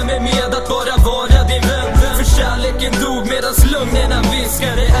nöja mig med att bara vara din vän. För kärleken dog medans lögnerna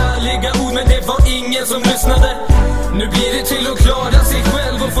viskade ärliga ord, men det var ingen som lyssnade. Nu blir det till att klara sig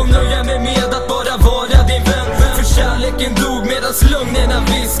själv och få nöja mig med att bara vara din vän. För kärleken dog medans lögnerna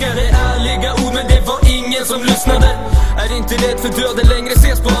viskade ärliga ord, men det var ingen som lyssnade. Är inte rädd för döden längre,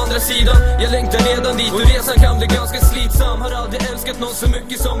 ses på andra sidan. Jag längtar redan dit och resan kan bli ganska slitsam. Har aldrig älskat någon så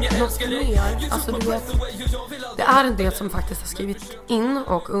mycket som jag älskar dig. Alltså du vet, det är en del som faktiskt har skrivit in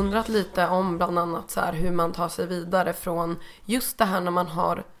och undrat lite om bland annat så här, hur man tar sig vidare från just det här när man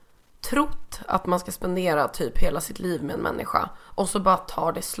har trott att man ska spendera typ hela sitt liv med en människa och så bara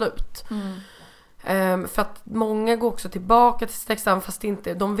tar det slut. För att många går också tillbaka till sexan fast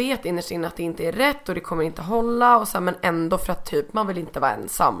inte, de vet innerst inne att det inte är rätt och det kommer inte hålla och så här, men ändå för att typ man vill inte vara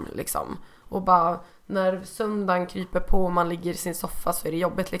ensam liksom. Och bara när söndagen kryper på och man ligger i sin soffa så är det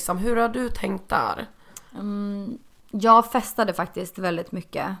jobbigt liksom. Hur har du tänkt där? Jag festade faktiskt väldigt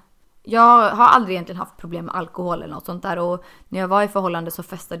mycket. Jag har aldrig egentligen haft problem med alkohol eller något sånt där. Och när jag var i förhållande så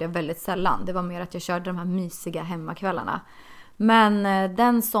festade jag väldigt sällan. Det var mer att jag körde de här mysiga hemmakvällarna. Men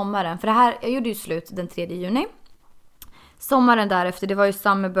den sommaren, för det här, jag gjorde ju slut den 3 juni. Sommaren därefter, det var ju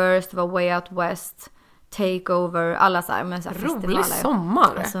Summerburst, det var Way Out West, Takeover, alla så här, men så här rolig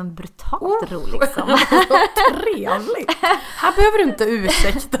sommar. Alltså en brutalt rolig sommar. Trevligt. Här behöver du inte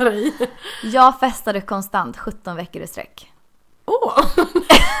ursäkta dig. Jag festade konstant 17 veckor i sträck. Ja,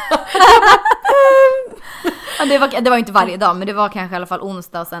 det var inte varje dag, men det var kanske i alla fall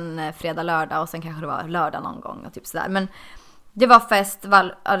onsdag och sen fredag, lördag och sen kanske det var lördag någon gång och typ sådär. Men det var fest i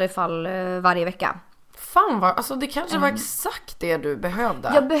alla fall varje vecka. Fan vad, alltså det kanske var exakt det du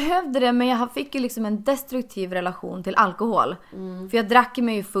behövde. Jag behövde det, men jag fick ju liksom en destruktiv relation till alkohol. För jag drack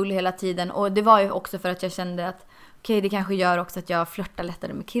mig ju full hela tiden och det var ju också för att jag kände att okej, det kanske gör också att jag flörtar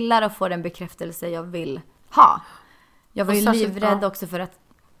lättare med killar och får den bekräftelse jag vill ha. Jag var ju livrädd också för att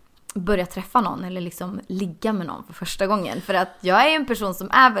börja träffa någon eller liksom ligga med någon för första gången. För att jag är en person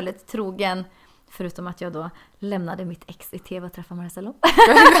som är väldigt trogen, förutom att jag då lämnade mitt ex i tv och träffade Marcello.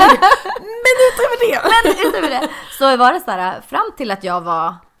 Men utöver det. Så var det så här, fram till att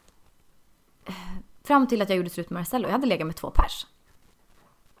jag gjorde slut med Marcello. Jag hade legat med 2 pers.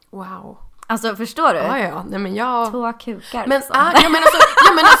 Wow. Alltså förstår du? Ja. Nej, men jag... 2 kukar. Men, liksom.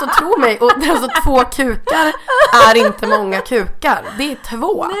 men alltså tro mig. Och, alltså 2 kukar är inte många kukar. Det är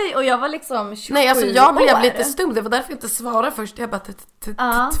 2. Nej, och jag var liksom 27 Nej, alltså jag blev år. lite stum. Det var därför jag inte svarade först. Jag bara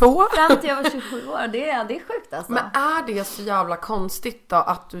 2. Fram till jag var 27 år. Det är sjukt alltså. Men är det så jävla konstigt då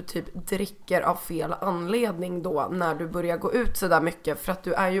att du typ dricker av fel anledning då när du börjar gå ut så där mycket? För att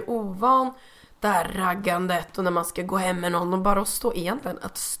du är ju ovan där raggandet och när man ska gå hem med någon och bara stå egentligen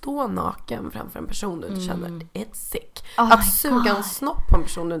att stå naken framför en person du inte känner, it's sick. Att suga en snopp på en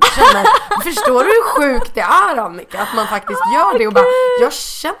person du inte känner. Förstår du hur sjukt det är, Annika? Att man faktiskt gör det och bara, jag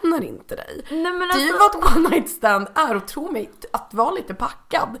känner inte dig. Nej, men det är ju vad one night stand är, och tro mig, att vara lite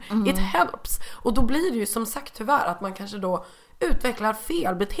packad, it helps. Och då blir det ju som sagt tyvärr att man kanske då utvecklar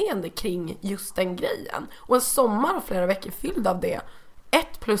fel beteende kring just den grejen. Och en sommar och flera veckor fylld av det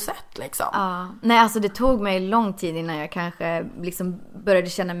 1+1 liksom. Nej, alltså det tog mig lång tid innan jag kanske liksom började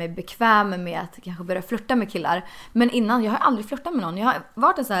känna mig bekväm med att kanske börja flirta med killar. Men innan, jag har aldrig flirtat med någon. Jag har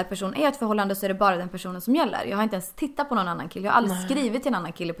varit en sån här person, är jag ett förhållande så är det bara den personen som gäller. Jag har inte ens tittat på någon annan kille. Jag har aldrig skrivit till en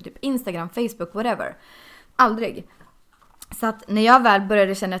annan kille på typ Instagram, Facebook, whatever. Aldrig. Så att när jag väl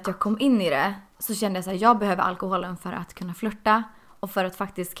började känna att jag kom in i det, så kände jag så här, jag behöver alkoholen för att kunna flirta och för att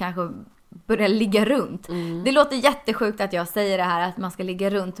faktiskt kanske börja ligga runt. Det låter jättesjukt att jag säger det här, att man ska ligga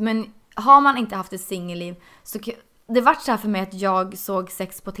runt, men har man inte haft ett singelliv så det vart så här för mig att jag såg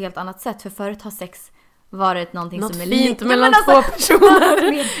sex på ett helt annat sätt. För förut har sex varit någonting något som är fint mellan 2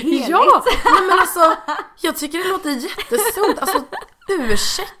 personer. Ja, men alltså jag tycker det låter jättesunt. Alltså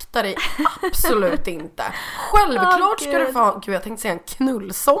ursäkta dig absolut inte. Självklart ska du få, gud jag tänkte säga en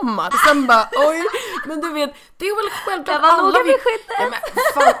knullsommar. Sen bara, oj, men du vet, det är väl självklart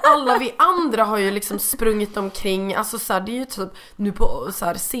alla vi andra har ju liksom sprungit omkring. Alltså så här, det är ju typ nu på så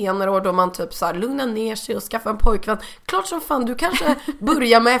här senare år då man typ så här lugnar ner sig och skaffar en pojkvän. Klart som fan, du kanske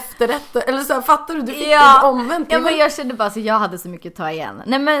börjar med efterrätt eller så här, fattar du? Du fick det omvänt. Ja, men jag kände bara så jag hade så mycket att ta igen.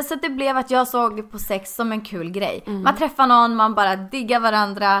 Nej, men så att det blev att jag såg på sex som en kul grej. Man träffar någon, man bara diggar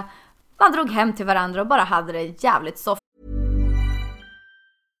varandra, man drog hem till varandra och bara hade det jävligt soft.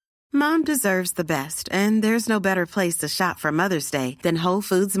 Mom deserves the best, and there's no better place to shop for Mother's Day than Whole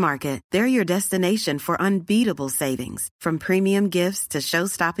Foods Market. They're your destination for unbeatable savings, from premium gifts to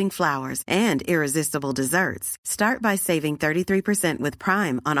show-stopping flowers and irresistible desserts. Start by saving 33% with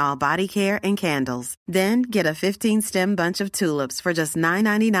Prime on all body care and candles. Then get a 15-stem bunch of tulips for just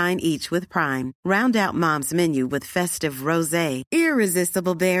 $9.99 each with Prime. Round out Mom's menu with festive rosé,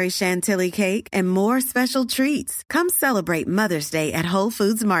 irresistible berry chantilly cake, and more special treats. Come celebrate Mother's Day at Whole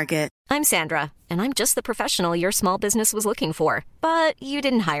Foods Market. I'm Sandra, and I'm just the professional your small business was looking for. But you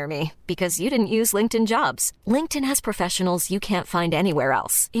didn't hire me because you didn't use LinkedIn Jobs. LinkedIn has professionals you can't find anywhere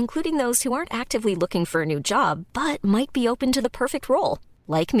else, including those who aren't actively looking for a new job, but might be open to the perfect role,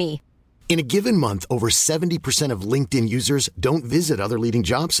 like me. In a given month, over 70% of LinkedIn users don't visit other leading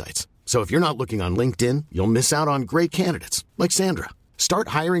job sites. So if you're not looking on LinkedIn, you'll miss out on great candidates like Sandra. Start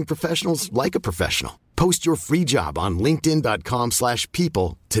hiring professionals like a professional. Post your free job on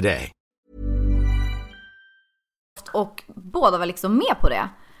linkedin.com/people today. Och båda var liksom med på det.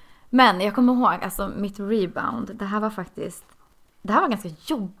 Men jag kommer ihåg, alltså mitt rebound, det här var en ganska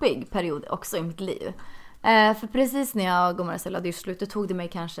jobbig period också i mitt liv. För precis när jag och Marcella hade gjort slut, det tog det mig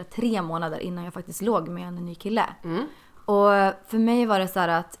kanske 3 månader innan jag faktiskt låg med en ny kille. Och för mig var det så här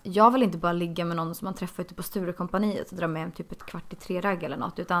att jag vill inte bara ligga med någon som man träffar ute på Sturecompagniet och dra med typ ett 2:45 eller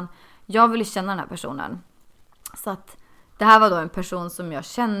något, utan jag ville känna den här personen. Så att det här var då en person som jag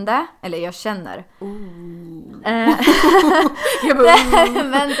kände, eller jag känner.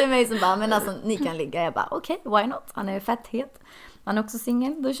 Men till mig som bara, men alltså ni kan ligga. Jag bara okej, why not? Han är fett het. Han är också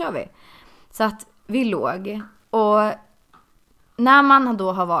singel, då kör vi. Så att vi låg. Och när man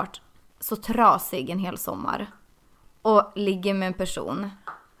då har varit så trasig en hel sommar och ligger med en person,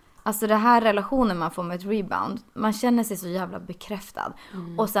 alltså det här relationen man får med ett rebound, man känner sig så jävla bekräftad.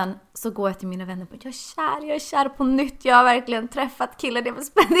 Och sen så går jag till mina vänner på, jag är kär på nytt. Jag har verkligen träffat killar, det vill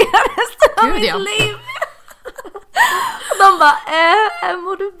spendera resten av mitt liv. Och de bara,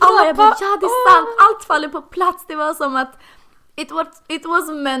 mår du bra? Jag bara, ja det är sant, allt faller på plats. Det var som att it was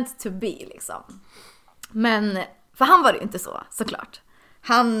meant to be liksom. Men för han var det inte så, såklart.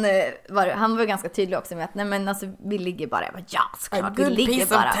 Han var ganska tydlig också med att nej men alltså vi ligger bara. Jag bara, ja såklart, vi ligger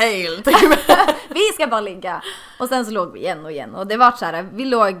bara. Vi ska bara ligga. Och sen så låg vi igen. Och det var så här, vi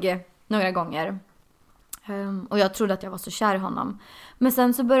låg några gånger. Och jag trodde att jag var så kär i honom. Men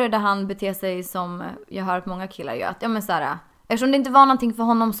sen så började han bete sig som jag har hört många killar göra. Ja men så här, eftersom det inte var någonting för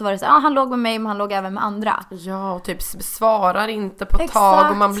honom så var det så han låg med mig men han låg även med andra. Ja, och typ svarar inte på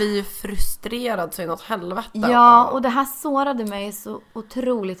tag och man blir frustrerad så är något helvete. Ja, och det här sårade mig så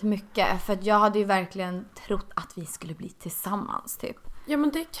otroligt mycket för att jag hade ju verkligen trott att vi skulle bli tillsammans typ. Ja,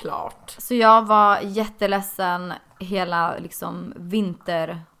 men det är klart. Så jag var jätteledsen hela liksom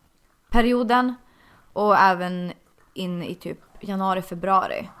vinterperioden och även in i typ januari,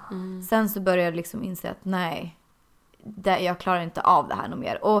 februari. Sen så började jag liksom inse att nej, jag klarar inte av det här något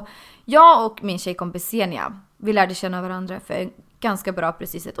mer. Och jag och min tjejkompis Senia, vi lärde känna varandra för ganska bra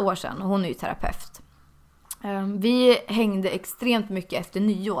precis 1 år sedan. Och hon är ju terapeut. Vi hängde extremt mycket efter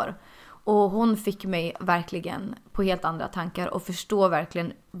nyår. Och hon fick mig verkligen på helt andra tankar. Och förstå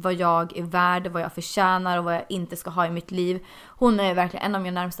verkligen vad jag är värd, vad jag förtjänar och vad jag inte ska ha i mitt liv. Hon är verkligen en av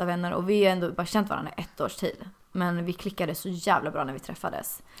mina närmsta vänner. Och vi har ändå bara känt varandra 1 års tid. Men vi klickade så jävla bra när vi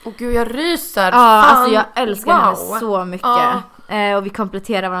träffades. Åh gud, jag ryser. Ja, alltså jag älskar henne så mycket. Och vi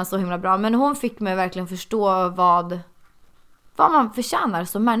kompletterar varandra så himla bra. Men hon fick mig verkligen förstå vad man förtjänar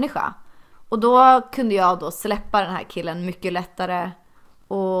som människa. Och då kunde jag då släppa den här killen mycket lättare.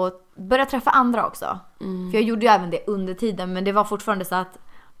 Och börja träffa andra också. För jag gjorde ju även det under tiden. Men det var fortfarande så att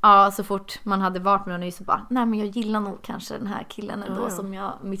så fort man hade varit med någon så bara, nej men jag gillar nog kanske den här killen ändå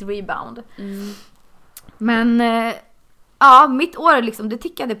som mitt rebound. Men mitt år liksom, det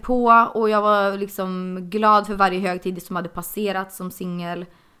tickade på och jag var liksom glad för varje högtid som hade passerat som singel.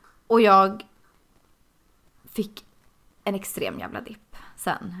 Och jag fick en extrem jävla dipp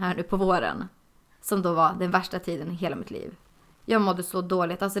sen här nu på våren, som då var den värsta tiden i hela mitt liv. Jag mådde så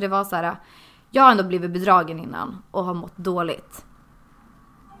dåligt, alltså det var så här, jag har ändå blivit bedragen innan och har mått dåligt.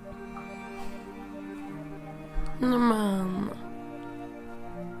 Men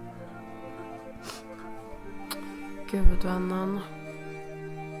gud, vännen.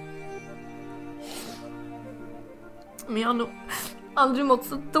 Men jag har nog aldrig mått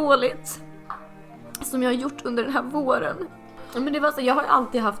så dåligt som jag har gjort under den här våren. Men det var så, jag har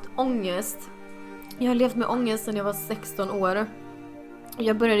alltid haft ångest. Jag har levt med ångest sedan jag var 16 år.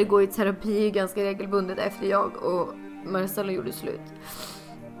 Jag började gå i terapi ganska regelbundet efter jag och Marcella gjorde slut.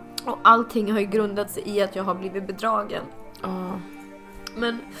 Och allting har ju grundat sig i att jag har blivit bedragen.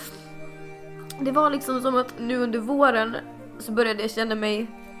 Men det var liksom som att nu under våren så började jag känna mig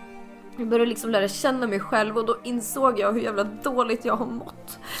Jag började liksom lära känna mig själv och då insåg jag hur jävla dåligt jag har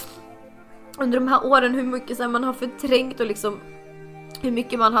mått. Under de här åren, hur mycket så här, man har förträngt och liksom hur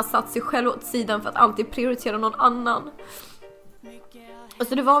mycket man har satt sig själv åt sidan för att alltid prioritera någon annan.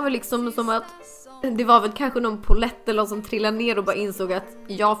 Alltså det var väl liksom som att det var väl kanske någon polett eller någon som trillade ner och bara insåg att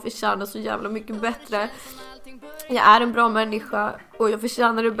jag förtjänar så jävla mycket bättre. Jag är en bra människa och jag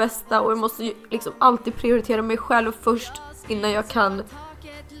förtjänar det bästa och jag måste liksom alltid prioritera mig själv först innan jag kan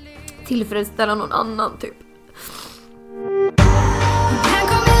tillfredsställa någon annan typ. Här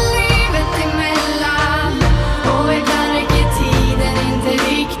kommer livet emellan och ibland räcker tiden inte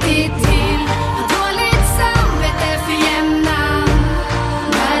riktigt till. Har dåligt samvete för jämnan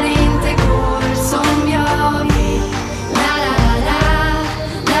när det inte går som jag vill. La la la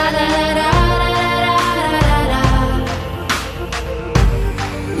la la la la la la la la.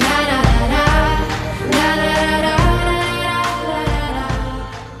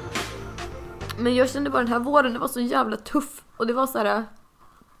 Men jag kände bara den här våren, det var så jävla tuff. Och det var så här.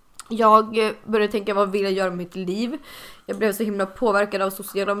 Jag började tänka, vad vill jag göra med mitt liv? Jag blev så himla påverkad av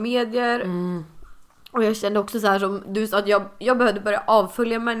sociala medier. Och jag kände också så här som du sa, att jag behövde börja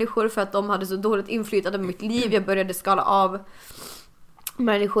avfölja människor för att de hade så dåligt inflytande på mitt liv. Jag började skala av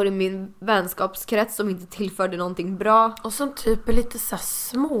människor i min vänskapskrets som inte tillförde någonting bra. Och som typ är lite så här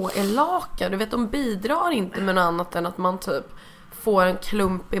små elaka. Du vet, de bidrar inte med något annat än att man typ får en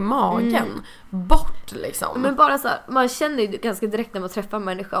klump i magen. Bort liksom. Men bara så här, man känner ju ganska direkt när man träffar en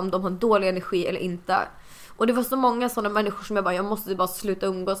människa om de har dålig energi eller inte. Och det var så många sådana människor som jag måste bara sluta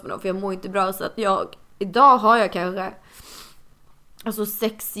umgås med dem för jag mår inte bra. Så att idag har jag kanske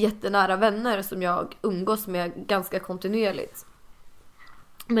 6 jättenära vänner som jag umgås med ganska kontinuerligt.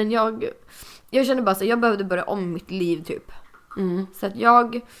 Men jag känner bara så jag behövde börja om mitt liv typ. Så att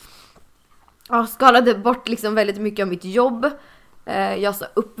jag skalade bort liksom väldigt mycket av mitt jobb. Jag sa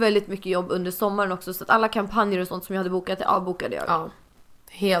upp väldigt mycket jobb under sommaren också. Så att alla kampanjer och sånt som jag hade bokat, det avbokade jag. Ja,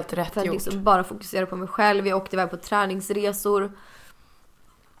 helt rätt för att gjort. liksom bara fokusera på mig själv. Jag åkte iväg på träningsresor.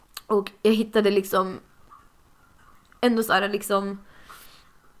 Och jag hittade liksom ändå så här liksom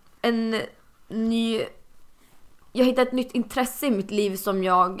jag hittade ett nytt intresse i mitt liv som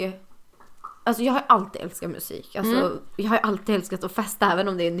jag har alltid älskat musik. Jag har alltid älskat att festa även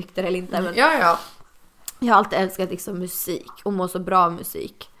om det är nykter eller inte. Men Ja. jag har alltid älskat liksom musik och må så bra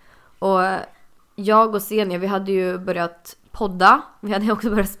musik. Och jag och Senja, vi hade ju börjat podda. Vi hade också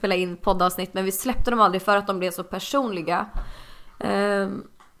börjat spela in poddavsnitt, men vi släppte dem aldrig för att de blev så personliga.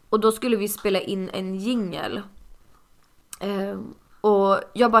 Och då skulle vi spela in en jingle. Och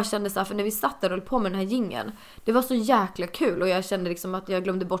jag bara kände så här, för när vi satt där och höll på med den här jingeln, det var så jäkla kul och jag kände liksom att jag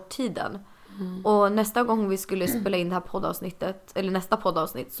glömde bort tiden. Och nästa gång vi skulle spela in det här poddavsnittet, eller nästa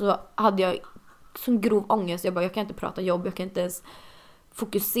poddavsnitt, så hade jag sån grov ångest. Jag kan inte prata jobb, jag kan inte ens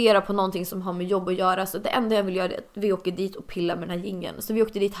fokusera på någonting som har med jobb att göra. Så det enda jag vill göra är att vi åker dit och pillar med den här jingeln. Så vi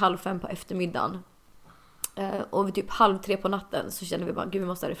åkte dit 2:30 på eftermiddagen. Och vid typ 2:30 på natten så kände vi bara, gud vi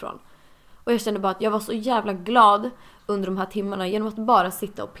måste härifrån. Och jag kände bara att jag var så jävla glad under de här timmarna genom att bara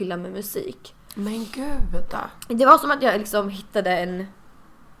sitta och pilla med musik. Men gud. Det var som att jag liksom hittade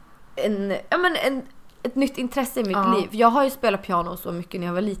ett nytt intresse i mitt liv. Jag har ju spelat piano så mycket när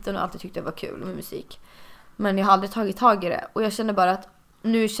jag var liten och alltid tyckte det var kul med musik. Men jag har aldrig tagit tag i det. Och jag känner bara att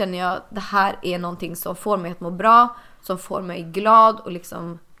nu känner jag att det här är någonting som får mig att må bra, som får mig glad och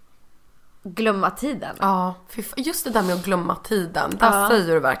liksom glömma tiden. Ja, just det där med att glömma tiden, där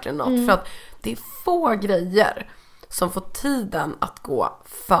säger du verkligen något. För att det är få grejer som får tiden att gå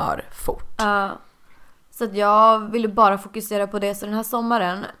för fort. Så att jag ville bara fokusera på det. Så den här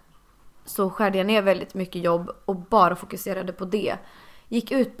sommaren så skärde jag ner väldigt mycket jobb och bara fokuserade på det.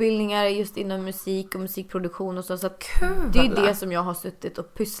 Gick utbildningar just inom musik och musikproduktion och så att kul. Det är det som jag har suttit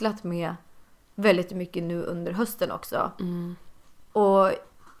och pysslat med väldigt mycket nu under hösten också. Och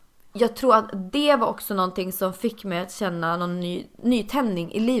jag tror att det var också någonting som fick mig att känna någon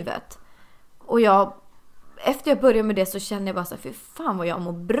nytändning i livet. Och efter jag började med det så kände jag bara så här, fy fan vad jag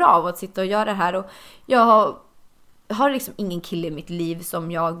mår bra av att sitta och göra det här. Och jag har liksom ingen kille i mitt liv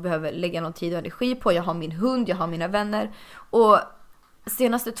som jag behöver lägga någon tid och energi på. Jag har min hund, jag har mina vänner. Och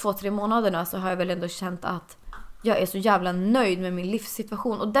senaste 2-3 månaderna så har jag väl ändå känt att jag är så jävla nöjd med min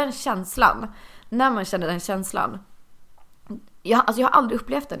livssituation. Och den känslan, när man känner den känslan, jag har aldrig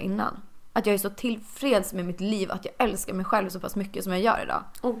upplevt den innan. Att jag är så tillfreds med mitt liv, att jag älskar mig själv så pass mycket som jag gör idag.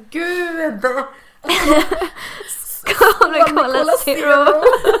 Åh gud! Skål med Cola Zero!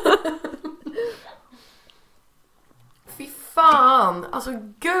 Fy fan! Alltså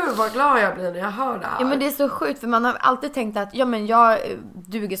gud vad glad jag blir när jag hör det här. Ja men det är så sjukt för man har alltid tänkt att jag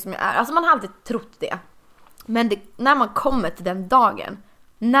duger som jag är. Alltså man har alltid trott det. Men när man kommer till den dagen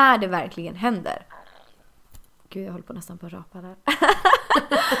när det verkligen händer. Gud, jag håller på nästan på att rapa där.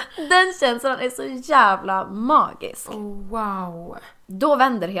 Den känslan är så jävla magisk. Oh, wow. Då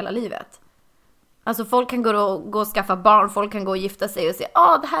vänder hela livet. Alltså folk kan gå och skaffa barn, folk kan gå och gifta sig och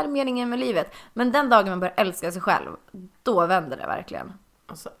säga det här är meningen med livet. Men den dagen man börjar älska sig själv, då vänder det verkligen.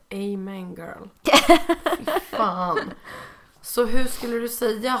 Alltså, amen girl. Fy fan. Så hur skulle du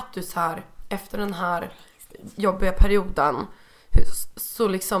säga att du så här, efter den här jobbiga perioden, så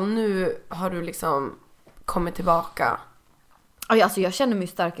liksom nu har du liksom kommit tillbaka? Alltså jag känner mig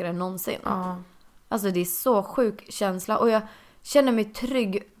starkare än någonsin. Alltså det är så sjuk känsla. Och jag känner mig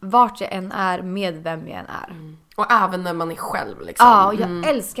trygg vart jag än är, med vem jag än är. Och även när man är själv liksom. Ja, och jag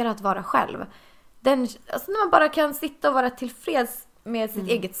älskar att vara själv. Alltså när man bara kan sitta och vara tillfreds med sitt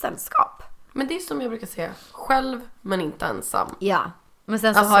eget sällskap. Men det är som jag brukar säga, själv men inte ensam. Ja, men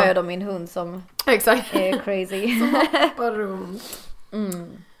sen så alltså, har jag då min hund som exakt. är crazy. Som hoppar runt.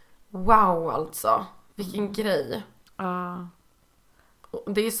 Wow, alltså. Vilken grej.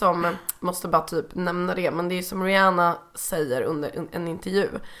 Det är som, måste bara typ nämna det, men det är som Rihanna säger under en intervju.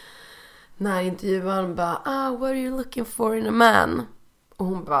 När intervjuaren bara, what are you looking for in a man? Och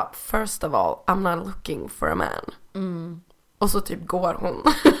hon bara, first of all, I'm not looking for a man. Och så typ går hon.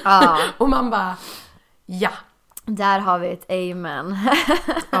 Och man bara, ja. Där har vi ett amen.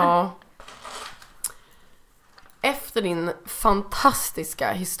 Ja. Efter din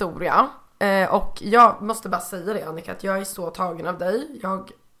fantastiska historia, och jag måste bara säga det, Annika, att jag är så tagen av dig.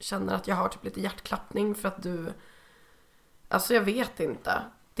 Jag känner att jag har typ lite hjärtklappning för att du, alltså jag vet inte,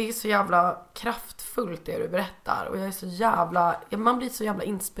 det är så jävla kraftfullt det du berättar. Och jag är så jävla, man blir så jävla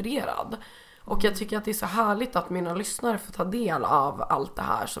inspirerad. Och jag tycker att det är så härligt att mina lyssnare får ta del av allt det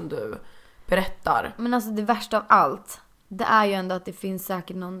här som du berättar. Men alltså det värsta av allt, det är ju ändå att det finns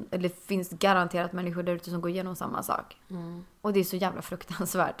säkert någon, eller det finns garanterat människor där ute som går igenom samma sak. Och det är så jävla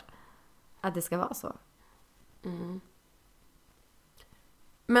fruktansvärt att det ska vara så.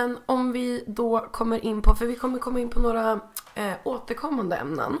 Men om vi då kommer in på, för vi kommer komma in på några återkommande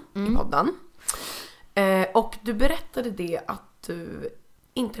ämnen i podden. Och du berättade det att du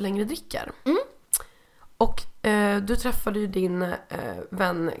inte längre dricker. Och du träffade ju din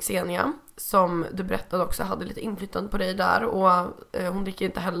vän Xenia, som du berättade också hade lite inflytande på dig där, och hon dricker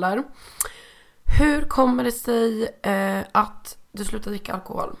inte heller. Hur kommer det sig att du slutade dricka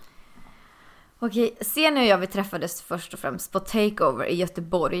alkohol? Okej, Xenia och jag, vi träffades först och främst på Takeover i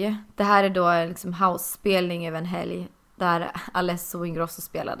Göteborg. Det här är då liksom house-spelning över en helg där Alesso Ingrosso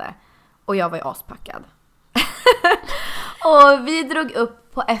spelade. Och jag var ju aspackad. Och vi drog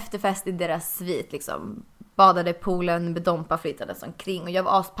upp på efterfest i deras svit liksom. Badade i poolen, bedompa flyttades omkring. Och jag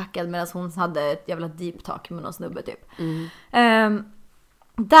var aspackad medan hon hade ett jävla deep talk med någon snubbe typ.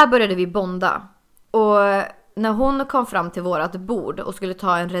 Där började vi bonda. Och när hon kom fram till vårat bord och skulle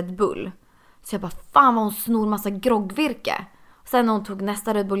ta en Red Bull, så jag bara, fan vad hon snor massa groggvirke. Sen när hon tog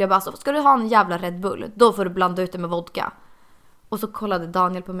nästa Red Bull, jag bara, så ska du ha en jävla Red Bull, då får du blanda ut det med vodka. Och så kollade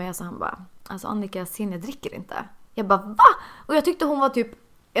Daniel på mig och så han bara, alltså Annika, Xenia dricker inte. Jag bara, va? Och jag tyckte hon var typ,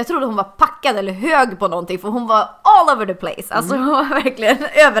 jag trodde hon var packad eller hög på någonting, för hon var all over the place. Alltså hon var verkligen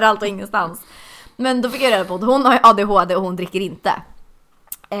överallt och ingenstans. Men då fick jag reda på att hon har ADHD och hon dricker inte.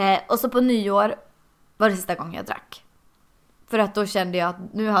 Och så på nyår var det sista gången jag drack. För att då kände jag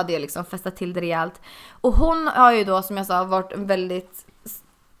att nu hade jag liksom festat till det rejält. Och hon har ju då, som jag sa, varit en väldigt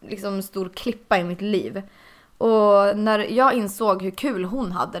liksom stor klippa i mitt liv. Och när jag insåg hur kul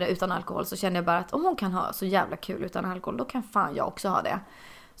hon hade det utan alkohol, så kände jag bara att om hon kan ha så jävla kul utan alkohol, då kan fan jag också ha det.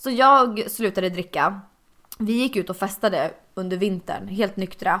 Så jag slutade dricka. Vi gick ut och festade under vintern, helt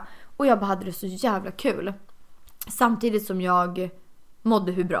nyktra. Och jag bara hade det så jävla kul. Samtidigt som jag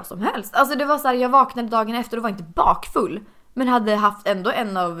mådde hur bra som helst. Alltså det var så här, jag vaknade dagen efter och var inte bakfull, men hade haft ändå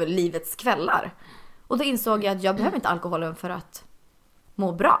en av livets kvällar. Och då insåg jag att jag behöver inte alkoholen för att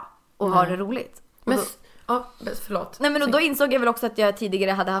må bra och ha det roligt. Men förlåt. Nej, men då insåg jag väl också att jag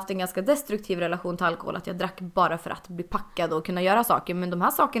tidigare hade haft en ganska destruktiv relation till alkohol. Att jag drack bara för att bli packad och kunna göra saker. Men de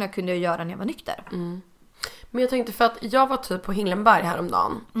här sakerna kunde jag göra när jag var nykter. Men jag tänkte, för att jag var typ på Hillenberg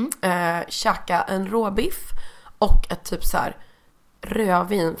häromdagen. Käka en råbiff och ett typ så här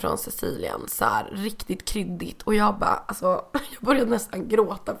rödvin från Sicilien, så här riktigt kryddigt, och jag bara, alltså jag började nästan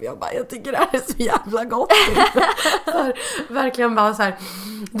gråta, för jag tycker det här är så jävla gott. Så här, verkligen bara så här,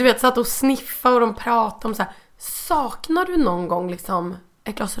 du vet, satt och sniffa och de pratade om så här, saknar du någon gång liksom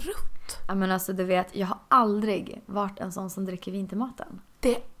ett glas rutt? Ja, men alltså du vet, jag har aldrig varit en sån som dricker vin till maten.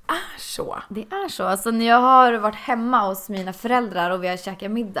 Det är så. Det är så. Alltså när jag har varit hemma hos mina föräldrar och vi har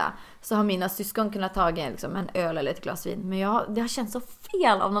käkat middag, så har mina syskon kunnat ta liksom en öl eller ett glas vin. Men det har känts så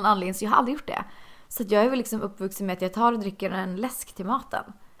fel av någon anledning, så jag har aldrig gjort det. Så att jag är väl liksom uppvuxen med att jag tar och dricker en läsk till maten.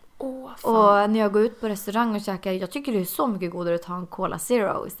 Fan. Och när jag går ut på restaurang och käkar, jag tycker det är så mycket godare att ta en Cola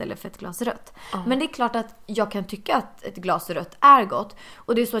Zero istället för ett glas rött. Men det är klart att jag kan tycka att ett glas rött är gott.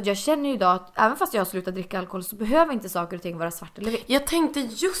 Och det är så att jag känner ju idag att även fast jag har slutat dricka alkohol så behöver inte saker och ting vara svart eller vitt. Jag tänkte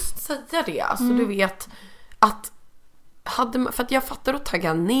just säga det. Alltså du vet att för att jag fattar att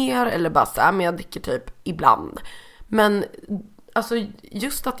tagga ner eller bara så här, men jag dricker typ ibland. Men alltså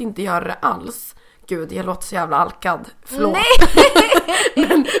just att inte göra det alls. Gud, jag låter så jävla alkad. Förlåt.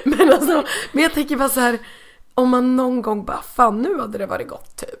 men jag tänker bara så här, om man någon gång bara, fan nu hade det varit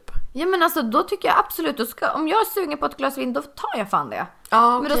gott typ. Ja men alltså då tycker jag absolut, om jag är sugen på ett glas vin då tar jag fan det.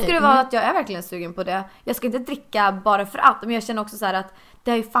 Ja, men då ska det vara att jag är verkligen sugen på det. Jag ska inte dricka bara för allt, men jag känner också så här att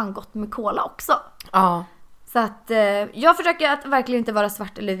det är ju fan gott med cola också. Ja. Så att jag försöker att verkligen inte vara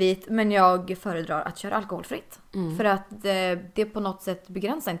svart eller vit, men jag föredrar att köra alkoholfritt. För att det på något sätt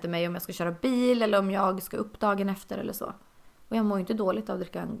begränsar inte mig om jag ska köra bil eller om jag ska upp dagen efter eller så. Och jag mår inte dåligt av att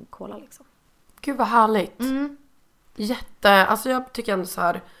dricka en cola liksom. Gud vad härligt. Alltså jag tycker ändå så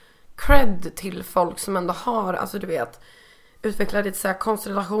här cred till folk som ändå har, alltså du vet, utvecklat lite så här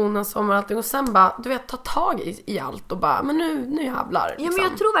konstellationen som och allting och sen bara, du vet, ta tag i allt och bara, men nu jävlar liksom. Ja men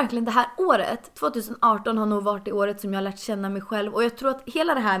jag tror verkligen det här året 2018 har nog varit det året som jag har lärt känna mig själv. Och jag tror att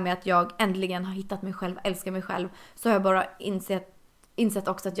hela det här med att jag äntligen har hittat mig själv, älskar mig själv, så har jag bara insett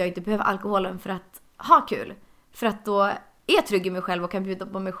också att jag inte behöver alkoholen för att ha kul. För att då är jag trygg i mig själv och kan bjuda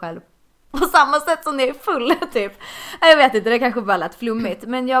på mig själv på samma sätt som när jag är full typ. Jag vet inte, det kanske bara lät flummigt,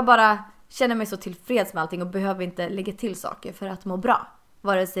 men jag bara känner mig så tillfreds med allting och behöver inte lägga till saker för att må bra.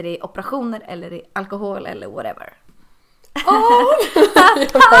 Vare sig det är operationer eller i alkohol eller whatever.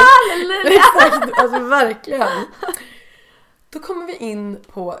 Exakt, alltså verkligen. Då kommer vi in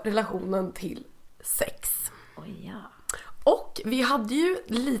på relationen till sex. Oj, ja. Och vi hade ju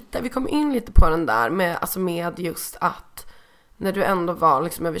vi kom in lite på den där med just att när du ändå var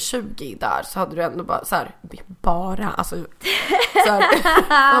liksom över 20 där så hade du ändå bara så här,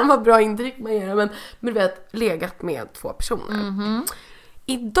 fan vad bra intryck man gör, men du vet, legat med 2 personer.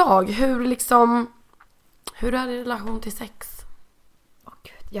 Idag, hur är det i relation till sex?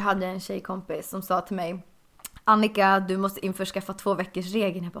 Gud, jag hade en tjejkompis som sa till mig: Annika, du måste införskaffa 2 veckors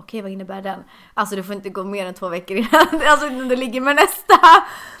regeln. Jag bara, okej, vad innebär den? Alltså du får inte gå mer än 2 veckor innan alltså du ligger med nästa.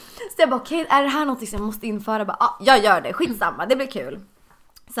 Så jag bara, okej, är det här något som jag måste införa? Jag bara, jag gör det, skitsamma, det blir kul.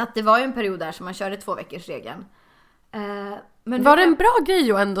 Så att det var ju en period där som man körde 2 veckors regeln. Men var det en bra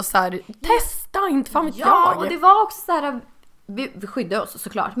grej och ändå så här, testa, inte fan vet jag. Ja, och det var också så här, vi skyddade oss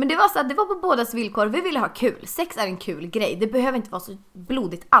såklart. Men det var så här, det var på bådas villkor. Vi ville ha kul, sex är en kul grej. Det behöver inte vara så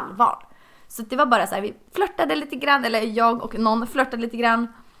blodigt allvar. Så det var bara så här, vi flörtade lite grann, eller jag och någon flörtade lite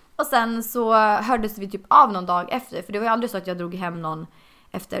grann. Och sen så hördes vi typ av någon dag efter. För det var ju aldrig så att jag drog hem någon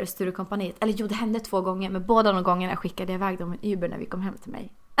efter Sturecompagniet. Eller jo, det hände 2 gånger. Men båda de gångerna skickade jag iväg dem en Uber när vi kom hem till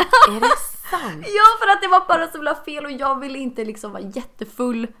mig. Är det sant? Ja, för att det var bara så jävla fel. Och jag ville inte liksom vara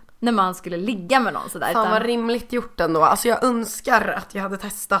jättefull när man skulle ligga med någon sådär. Fan vad rimligt gjort ändå. Alltså jag önskar att jag hade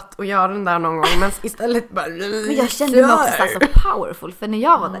testat att göra den där någon gång. Men istället bara... Men jag kände mig också så powerful. För när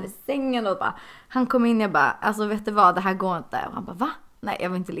jag var där i sängen och bara... Han kom in, jag bara, alltså vet du vad, det här går inte. Och han bara, va? Nej, jag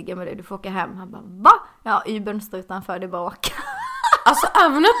vill inte ligga med dig, du får åka hem. Han bara, va? Ja, Ubern står utanför, det är bara åka. Alltså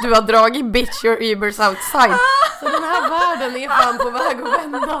även att du har dragit bitch your Ubers outside. Så den här världen är fan på väg att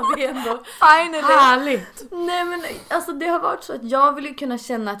vända. Det är ändå finally härligt. Nej men alltså det har varit så att jag vill ju kunna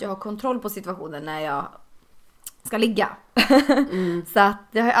känna att jag har kontroll på situationen när jag ska ligga. Så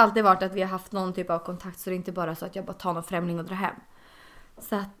att det har alltid varit att vi har haft någon typ av kontakt. Så det är inte bara så att jag bara tar någon främling och drar hem.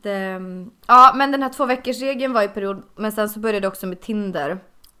 Så att ja, men den här 2 veckors regeln var i period. Men sen så började det också med Tinder.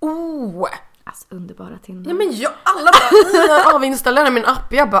 Alltså underbara Tinder. Ja men alla bara avinstallerar min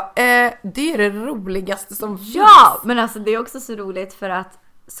app. Jag bara, det är det roligaste som finns. Ja, men alltså det är också så roligt för att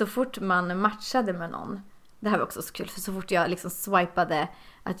så fort man matchade med någon. Det här var också så kul, för så fort jag liksom swipade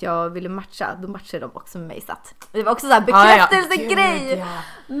att jag ville matcha, då matchade de också med mig. Så att det var också så här bekräftelsegrej. Ja.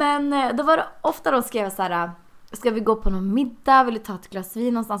 Men då var det ofta de skrev så här: ska vi gå på någon middag? Vill du ta ett glas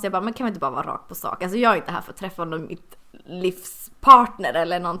vin någonstans? Jag bara, men kan vi inte bara vara rakt på sak? Alltså jag är inte här för att träffa någon mitt livspartner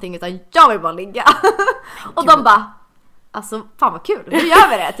eller någonting, utan jag vill bara ligga. Och de bara, alltså fan vad kul, nu gör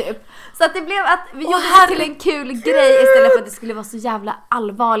vi det typ. Så att det blev att vi gjorde det till en kul grej istället för att det skulle vara så jävla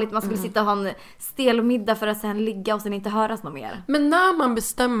allvarligt. Man skulle sitta och ha en stel middag för att sen ligga och sen inte höras något mer. Men när man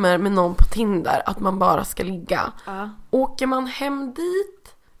bestämmer med någon på Tinder att man bara ska ligga, åker man hem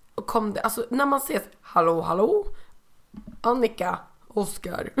dit och kom det, alltså när man ses, hallå Annika,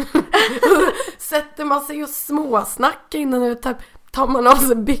 Oskar. Sätter man sig och småsnackar innan det typ, tar man av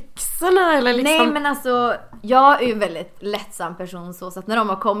sig byxorna eller liksom? Nej men alltså, jag är ju en väldigt lättsam person så att när de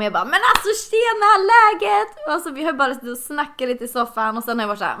har kommit jag bara, men alltså tjena, läget! Alltså vi har bara suttit och snackat lite i soffan och sen har jag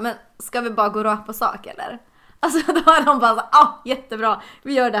varit såhär, men ska vi bara gå rakt på sak eller? Alltså då har de bara så, jättebra,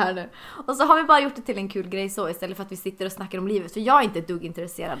 vi gör det här nu. Och så har vi bara gjort det till en kul grej så istället för att vi sitter och snackar om livet. För jag är inte ett dugg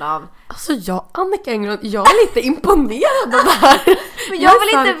intresserad av... Alltså Annika Englund, jag är lite imponerad av det här. Men jag vill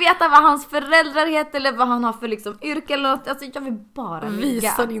inte veta vad hans föräldrar heter eller vad han har för liksom yrke eller något. Alltså jag vill bara ligga.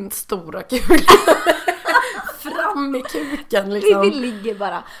 Visa din stora kuk. Fram med kuken liksom. Vi ligger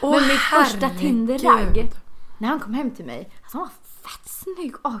bara. Men mitt första Tinder-ragg, när han kom hem till mig, alltså han var fett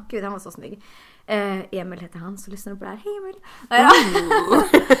snygg. Gud, han var så snygg. Emil heter han, så lyssnar du på det här. Hej Emil.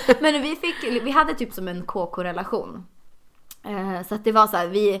 Men vi hade typ som en KK-relation. Så att det var så här,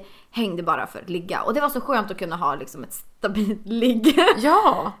 vi hängde bara för att ligga. Och det var så skönt att kunna ha liksom ett stabilt ligg.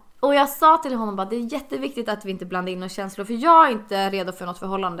 Ja. Och jag sa till honom bara, det är jätteviktigt att vi inte blandar in några känslor. För jag är inte redo för något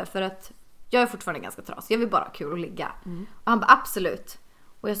förhållande. För att jag är fortfarande ganska trasig. Jag vill bara ha kul att ligga. Och han bara, absolut.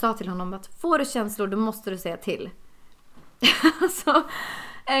 Och jag sa till honom att får du känslor, då måste du säga till. Så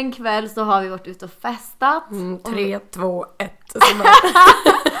en kväll så har vi varit ute och festat. 3, 2, 1.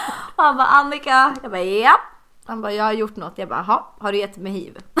 Och han bara, Annika. Jag bara, ja. Han bara, jag har gjort något. Jag bara, har du gett mig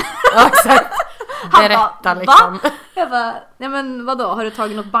hiv? Ja, exakt. Berätta liksom. Va? Jag bara, nej men vadå? Har du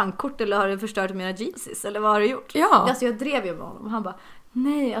tagit något bankkort eller har du förstört mina jeanses? Eller vad har du gjort? Ja. Alltså jag drev ju med honom. Och han bara,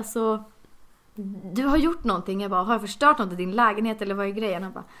 nej alltså du har gjort någonting. Jag bara, har jag förstört något i din lägenhet eller vad är grejen?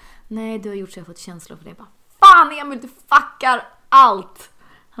 Han bara, nej du har gjort så jag har fått känslor för det. Jag bara, fan Emil, du fuckar allt.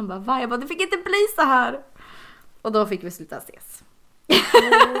 Han bara, va? Jag bara, det fick inte bli så här. Och då fick vi sluta ses.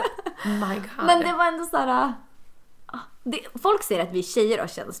 My God. Men det var ändå så här... folk säger att vi tjejer har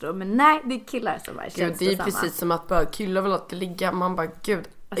känslor, men nej, det är killar som har känslor. Det är precis som att bara killar vill alltid ligga. Man bara, gud.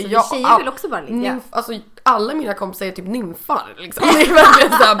 Alltså vi tjejer vill också bara ligga. Alltså alla mina kompisar är typ nymfar liksom. Det är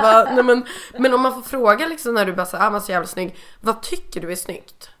verkligen så här, bara, nej, men om man får fråga liksom när du bara säger, man är så jävla snygg. Vad tycker du är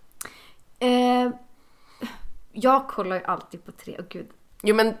snyggt? Jag kollar ju alltid på 3. Gud.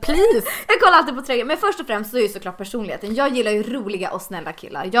 Jo men please. Jag kollar alltid på 3. Men först och främst så är ju såklart personligheten. Jag gillar ju roliga och snälla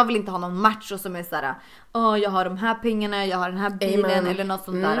killar. Jag vill inte ha någon macho som är såhär, jag har de här pengarna, jag har den här bilen. Amen. Eller något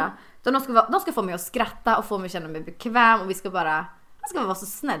sånt där. De ska få mig att skratta och få mig att känna mig bekväm. Och vi ska bara, jag ska vara så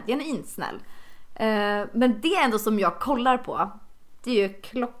snäll, genuint snäll. Men det ändå som jag kollar på, det är ju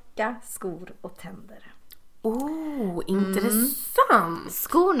klocka, skor och tänder. Intressant.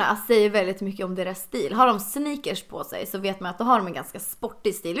 Skorna säger väldigt mycket om deras stil. Har de sneakers på sig så vet man att då har de en ganska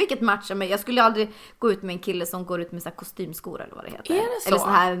sportig stil. Vilket matchar mig. Jag skulle aldrig gå ut med en kille som går ut med så här kostymskor eller vad det heter. Är det så? Eller så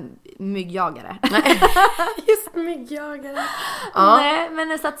här myggjagare. Nej, just myggjagare. Nej,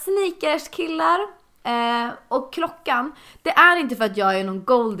 men så att sneakers, killar och klockan. Det är inte för att jag är någon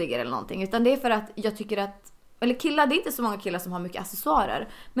golddigger eller någonting. Utan det är för att jag tycker att, eller killar, det är inte så många killar som har mycket accessoarer.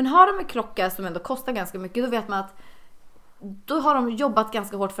 Men har de en klocka som ändå kostar ganska mycket, då vet man att då har de jobbat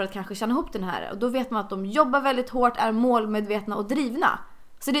ganska hårt för att kanske tjäna ihop den här. Och då vet man att de jobbar väldigt hårt, är målmedvetna och drivna.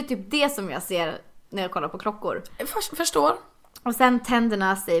 Så det är typ det som jag ser när jag kollar på klockor. Förstår. Och sen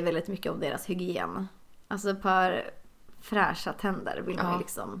tänderna säger väldigt mycket om deras hygien. Alltså ett par fräscha tänder vill man ju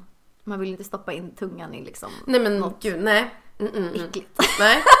liksom... Man vill inte stoppa in tungan i liksom... Nej men något gud, nej. äckligt.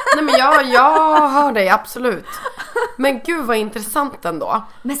 Nej men jag hör dig, absolut. Men gud vad intressant ändå.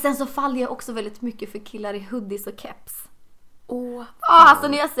 Men sen så faller jag också väldigt mycket för killar i hoodies och caps. Alltså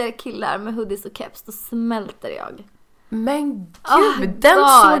när jag ser killar med hoodies och caps, då smälter jag. Men gud, den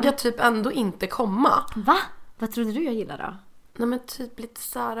såg jag typ ändå inte komma. Va? Vad trodde du jag gillade då? Nej men typ lite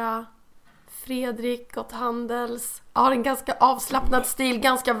såhär Fredrik åt Handels. Har en ganska avslappnad stil,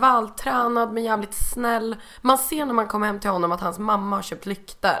 ganska vältränad men jävligt snäll. Man ser när man kommer hem till honom att hans mamma har köpt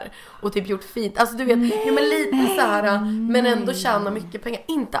lyktor och typ gjort fint. Alltså du vet, men lite så här, men ändå tjänar mycket pengar.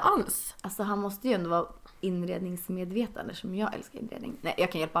 Inte alls. Alltså han måste ju ändå vara inredningsmedvetande, som jag älskar inredning. Nej,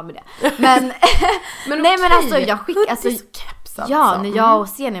 jag kan hjälpa med det. Men nej, men alltså jag skickar alltså, ja, när jag och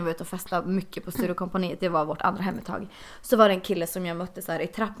Senja var ute och festade mycket på Sturecompagniet, det var vårt andra hem ett tag. Så var det en kille som jag mötte så här i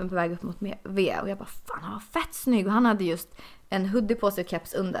trappen på väg upp mot V, och jag bara, fan han var fett snygg, och han hade just en hoodie på sig och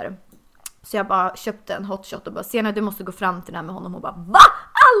keps under. Så jag bara köpte en hotshot och bara, Senja du måste gå fram till den här med honom, och bara, va?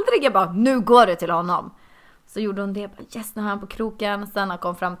 Aldrig! Jag bara, nu går det till honom. Så gjorde hon det, bara, yes, nu har han på kroken. Sen han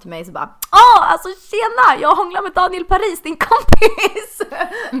kom fram till mig så bara, alltså tjena, jag hånglar med Daniel Paris, din kompis.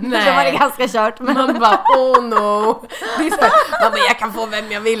 Nej. Så var det ganska kört. Men man bara, oh no. Det är så här, mamma, jag kan få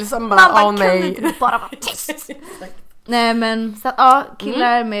vem jag vill. Som bara, man nej. Kan inte bara vara tyst. Nej men, så ja,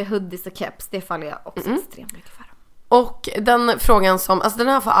 killar med hoodies och caps, det faller jag också extremt mycket för. Och den frågan som, alltså den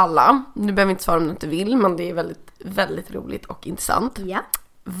här för alla. Du behöver inte svara om du inte vill, men det är väldigt, väldigt roligt och intressant. Ja.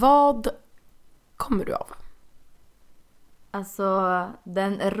 Vad kommer du av? Alltså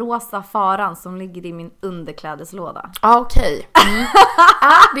den rosa faran som ligger i min underklädeslåda. Okej.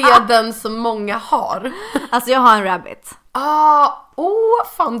 Är det den som många har? Alltså jag har en rabbit.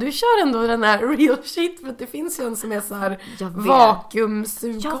 Fan, du kör ändå den här real shit. För att det finns ju en som är så här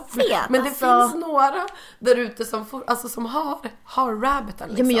vakuumsugkoppling. Jag vet, men det alltså... finns några där ute som, som har rabbiten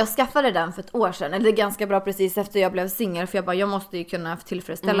liksom. Ja, men jag skaffade den för ett år sedan. Eller ganska bra precis efter jag blev singel. För jag måste ju kunna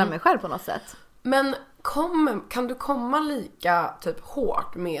tillfredsställa mig själv på något sätt. Men kan du komma lika typ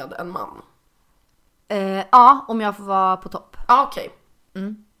hårt med en man? Ja, om jag får vara på topp. Okej.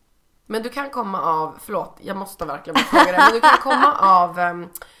 Men du kan komma av, förlåt, jag måste verkligen fråga det. Men du kan komma av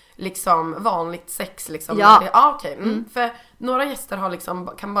liksom vanligt sex liksom. Ja. Okej. För några gäster har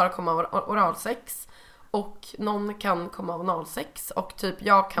liksom, kan bara komma av oralsex. Och någon kan komma av analsex. Och typ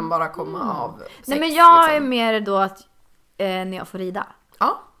jag kan bara komma av sex. Nej, men jag liksom. är mer då att när jag får rida.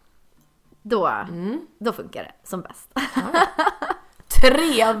 Ja. Då funkar det som bäst.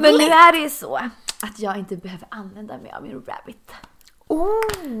 Trevligt. Men nu är det ju så att jag inte behöver använda mig av min rabbit.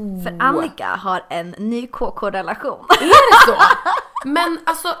 För Annika har en ny KK-relation. Är det så? Men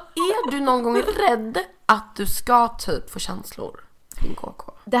alltså, är du någon gång rädd att du ska typ få känslor kring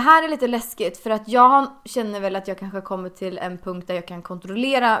KK? Det här är lite läskigt för att jag känner väl att jag kanske kommer till en punkt där jag kan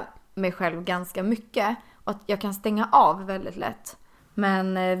kontrollera mig själv ganska mycket. Och att jag kan stänga av väldigt lätt.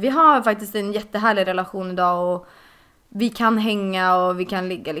 Men vi har faktiskt en jättehärlig relation idag och vi kan hänga och vi kan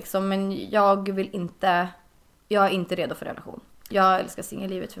ligga liksom. Men jag är inte redo för relation. Jag älskar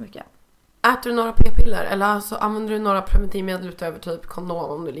singellivet för mycket. Äter du några p-piller? Eller alltså, använder du några preventivmedel utöver typ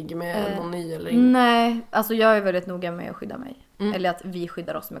kondom om du ligger med någon ny eller inte? Nej, alltså jag är väldigt noga med att skydda mig. Eller att vi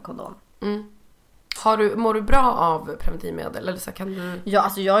skyddar oss med kondom. Mår du bra av preventivmedel? Eller så kan du... Ja,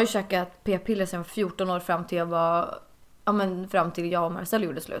 alltså jag har ju käkat p-piller sedan 14 år fram till fram till jag och Marcel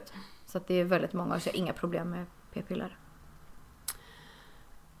gjorde slut. Så att det är väldigt många och jag har inga problem med p-piller.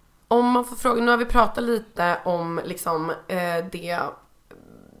 Om man får fråga, nu har vi pratat lite om liksom det,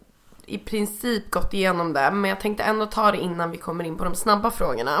 i princip gått igenom det, men jag tänkte ändå ta det innan vi kommer in på de snabba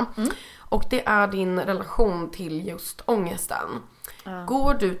frågorna. Och det är din relation till just ångesten.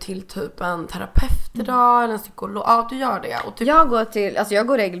 Går du till typ en terapeut idag eller en psykolog? Ja, du gör det. Och typ... jag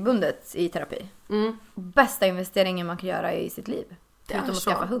går regelbundet i terapi. Bästa investeringen man kan göra i sitt liv. Förutom att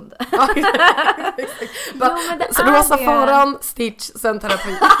skaffa hund. Så Rosa faran, Stitch, sen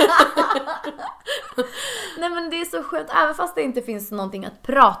terapi. Nej, men det är så skönt. Även fast det inte finns någonting att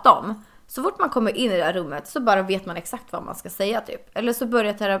prata om. Så fort man kommer in i det här rummet så bara vet man exakt vad man ska säga typ. Eller så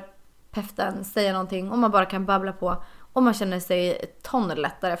börjar terapeuten säga någonting och man bara kan babbla på. Och man känner sig ett ton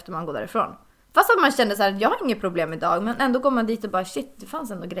lättare efter man går därifrån. Fast att man känner så här, jag har inget problem idag. Men ändå går man dit och bara, shit, det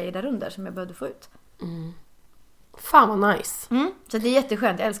fanns ändå grejer där under som jag behövde få ut. Fan vad nice. Så det är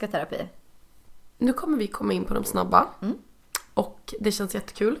jätteskönt, jag älskar terapi. Nu kommer vi komma in på de snabba. Och det känns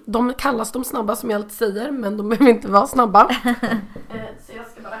jättekul. De kallas de snabba som jag alltid säger, men de behöver inte vara snabba. Så jag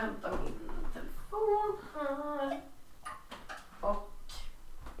ska bara hämta min telefon här. Och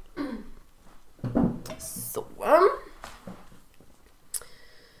så.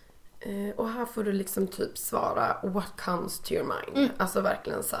 Och här får du liksom typ svara what comes to your mind. Alltså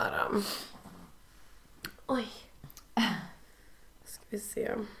verkligen så här. Oj. Ska vi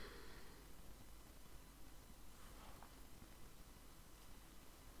se.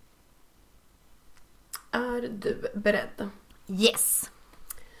 Är du beredd? Yes.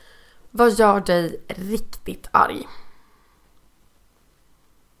 Vad gör dig riktigt arg?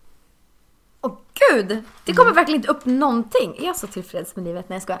 Åh gud, det kommer verkligen inte upp någonting. Jag är så tillfreds med livet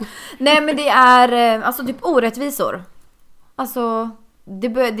när jag skojar. Nej, men det är alltså typ orättvisor. Alltså det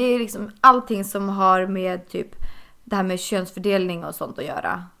är liksom allting som har med typ det här med könsfördelning och sånt att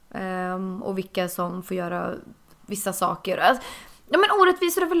göra. Och vilka som får göra vissa saker. Alltså, ja, men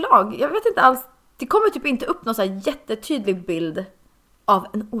orättvisor överlag. Jag vet inte alls. Det kommer typ inte upp någon så här jättetydlig bild av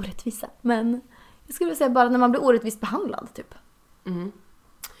en orättvisa. Men jag skulle säga bara när man blir orättvist behandlad typ.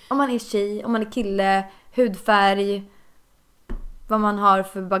 Om man är tjej, om man är kille, hudfärg, vad man har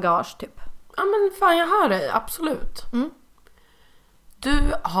för bagage typ. Ja men fan, jag hör dig, absolut.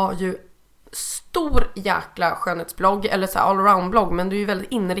 Du har ju stor jäkla skönhetsblogg, eller så här allround-blogg, men du är ju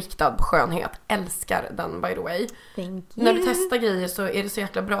väldigt inriktad på skönhet. Älskar den, by the way. Thank you. När du testar grejer så är det så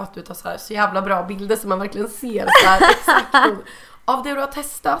jäkla bra att du tar så jävla bra bilder så man verkligen ser så här exakt av det du har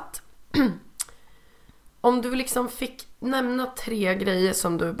testat. Om du liksom fick nämna 3 grejer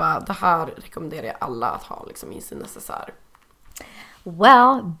som du bara, det här rekommenderar jag alla att ha liksom i sin necessär.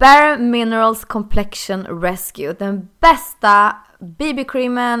 Well, Bare Minerals Complexion Rescue. Den bästa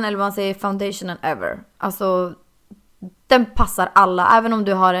BB-creamen, eller vad man säger, foundationen ever. Alltså, den passar alla. Även om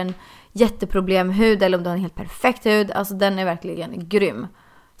du har en jätteproblemhud eller om du har en helt perfekt hud. Alltså den är verkligen grym.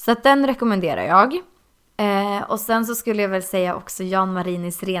 Så att den rekommenderar jag. Och sen så skulle jag väl säga också Jan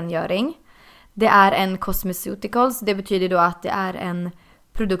Marinis rengöring. Det är en cosmeceuticals. Det betyder då att det är en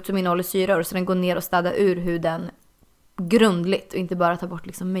produkt som innehåller syror. Så den går ner och städar ur huden grundligt. Och inte bara tar bort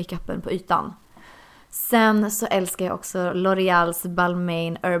liksom makeupen på ytan. Sen så älskar jag också L'Oreals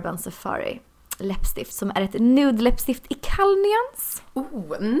Balmain Urban Safari läppstift. Som är ett nude läppstift i kallnyans.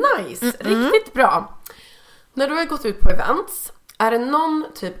 Oh, nice! Riktigt bra. När du har gått ut på events, är det någon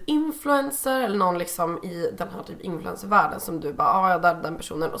typ influencer eller någon liksom i den här typ influencervärlden som du bara, jag där den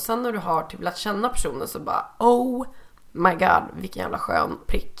personen. Och sen när du har typ lärt känna personen så bara, oh my god, vilken jävla skön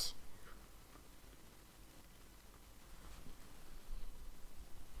prick.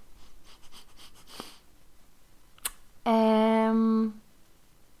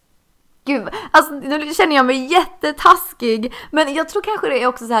 Gud, alltså nu känner jag mig jättetaskig. Men jag tror kanske det är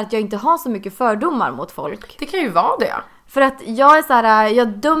också så här att jag inte har så mycket fördomar mot folk. Det kan ju vara det. För att jag är så här, jag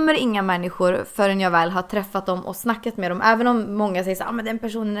dömer inga människor förrän jag väl har träffat dem och snackat med dem. Även om många säger så här, men den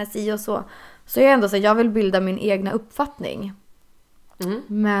personen är si och så. Så är jag ändå så här, jag vill bilda min egna uppfattning.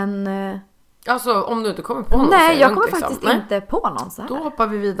 Men... Alltså om du inte kommer på någon. Nej, jag kommer liksom. faktiskt inte på någon så här. Då hoppar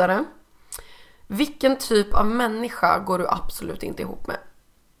vi vidare. Vilken typ av människa går du absolut inte ihop med?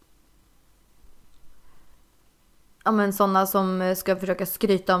 Ja, men sådana som ska försöka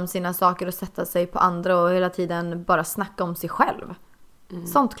skryta om sina saker och sätta sig på andra och hela tiden bara snacka om sig själv.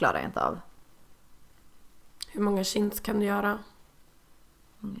 Sånt klarar jag inte av. Hur många chins kan du göra?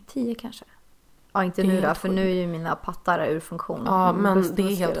 10 kanske. Ja, inte nu då, för nu är ju mina pattar ur funktion. Ja, men det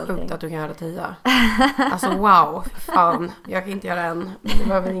är helt sjukt att du kan göra 10. Alltså wow, fan. Jag kan inte göra en. Det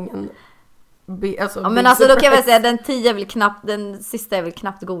var väl ingen... ja, men alltså då kan jag väl säga den 10 är väl knappt, den sista är väl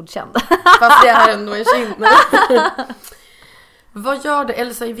knappt godkänd. Fast det är ändå en kind. Vad gör det,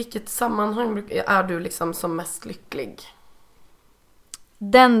 Elsa, i vilket sammanhang är du liksom som mest lycklig?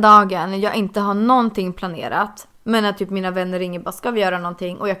 Den dagen jag inte har någonting planerat, men att typ mina vänner ringer bara, ska vi göra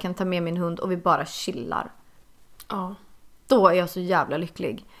någonting? Och jag kan ta med min hund och vi bara chillar. Ja. Då är jag så jävla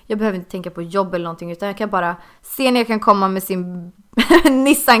lycklig. Jag behöver inte tänka på jobb eller någonting, utan jag kan bara se när jag kan komma med sin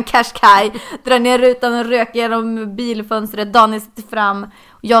Nissan Qashqai, dra ner rutan och röka genom bilfönstret. Daniel sitter fram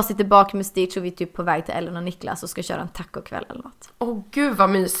och jag sitter bak med Stitch och vi är typ på väg till Ellen och Niklas och ska köra en tacokväll eller något. Åh gud vad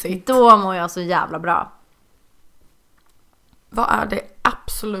mysigt. Då mår jag så jävla bra. Vad är det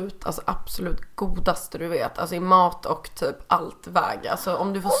absolut godaste du vet? Alltså i mat och typ allt väg. Alltså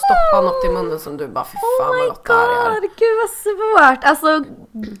om du får stoppa något i munnen som du bara, fy fan vad gott det här är. Gud vad svårt. Alltså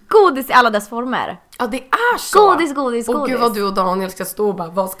godis i alla dess former. Ja, det är så. Godis. Och gud vad du och Daniel ska stå och bara,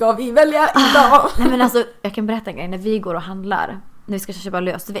 vad ska vi välja idag? Nej men alltså, jag kan berätta en grej. När vi går och handlar, när vi ska köpa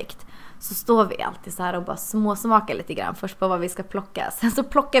lösvikt, så står vi alltid så här och bara småsmakar lite grann först på vad vi ska plocka. Sen så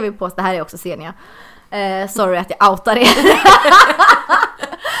plockar vi på oss, det här är också Senia. Sorry att jag outar er.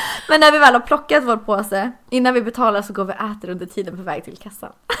 Men när vi väl har plockat vår påse, innan vi betalar så går vi och äter under tiden på väg till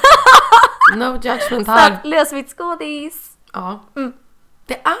kassan. No judgment här. Så lösviktsgodis. Ja.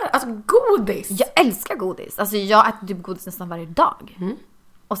 Det är alltså godis. Jag älskar godis. Alltså jag äter typ godis nästan varje dag.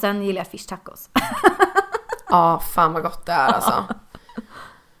 Och sen gillar jag fish tacos. Ja, fan vad gott det är alltså.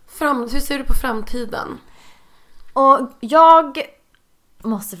 Hur ser du på framtiden? Och jag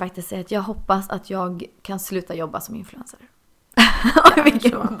måste faktiskt säga att jag hoppas att jag kan sluta jobba som influencer.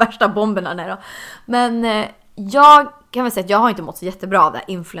 Vilken värsta bomberna är då. Men jag kan väl säga att jag har inte mått så jättebra av det här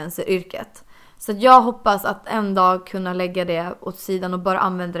influencer-yrket. Så att jag hoppas att en dag kunna lägga det åt sidan och bara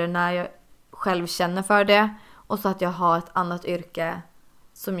använda det när jag själv känner för det. Och så att jag har ett annat yrke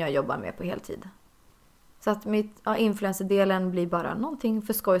som jag jobbar med på heltid. Så att influencer-delen blir bara någonting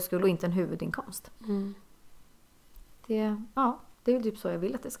för skojs skull och inte en huvudinkomst. Det är väl typ så jag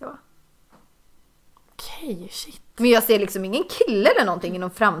vill att det ska vara. Okej, shit. Men jag ser liksom ingen kille eller någonting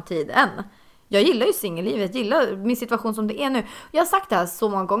inom framtiden. Jag gillar ju singellivet, gillar min situation som det är nu. Jag har sagt det här så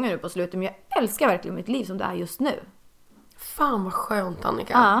många gånger nu på slutet, men jag älskar verkligen mitt liv som det är just nu. Fan vad skönt,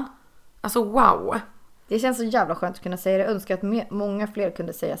 Annika. Ja. Alltså wow. Det känns så jävla skönt att kunna säga det. Jag önskar att många fler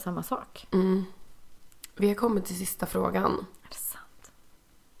kunde säga samma sak. Vi har kommit till sista frågan. Är det sant?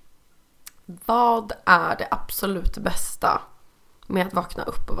 Vad är det absolut bästa med att vakna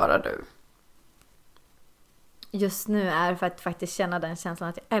upp och vara du? Just nu är för att faktiskt känna den känslan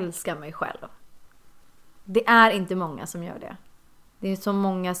att jag älskar mig själv. Det är inte många som gör det. Det är så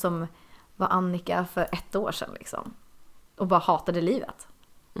många som var Annika för 1 år sedan liksom. Och bara hatade livet.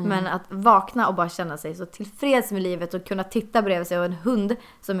 Men att vakna och bara känna sig så tillfreds med livet och kunna titta bredvid sig och en hund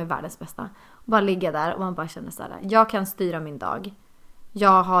som är världens bästa. Och bara ligga där och man bara känner så här: jag kan styra min dag.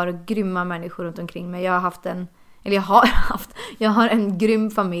 Jag har grymma människor runt omkring mig. Jag har en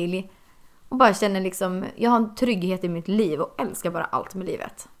grym familj. Och bara känner liksom, jag har en trygghet i mitt liv och älskar bara allt med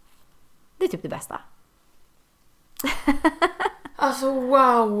livet. Det är typ det bästa. Alltså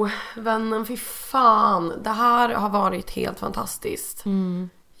wow, vännen, fy fan. Det här har varit helt fantastiskt.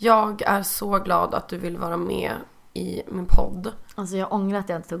 Jag är så glad att du vill vara med i min podd. Alltså jag ångrar att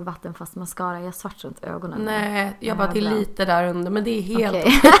jag inte tog vattenfast mascara. Jag har svart runt ögonen. Nej, jag bara, det är lite där under. Men det är helt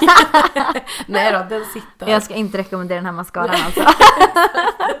Okej. Nej då, den sitter. Jag ska inte rekommendera den här mascaran alltså.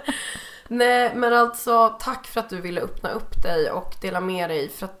 Nej, men alltså tack för att du ville öppna upp dig och dela med dig.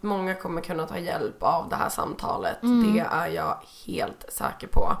 För att många kommer kunna ta hjälp av det här samtalet. Det är jag helt säker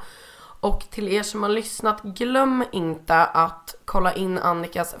på. Och till er som har lyssnat, glöm inte att kolla in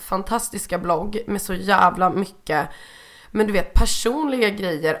Annikas fantastiska blogg med så jävla mycket, men du vet, personliga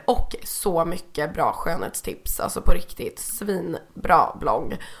grejer och så mycket bra skönhetstips. Alltså på riktigt, svinbra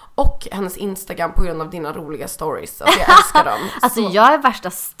blogg. Och hennes Instagram på grund av dina roliga stories. Alltså jag älskar dem. Alltså jag är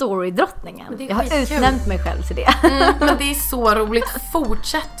värsta storydrottningen. Det är Jag har skitkul. utnämnt mig själv till det. Men det är så roligt,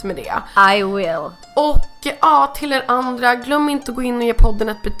 fortsätt med det. I will. Och ja, till er andra, glöm inte att gå in och ge podden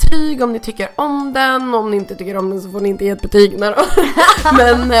ett betyg om ni tycker om den. Om ni inte tycker om den så får ni inte ge ett betyg. Men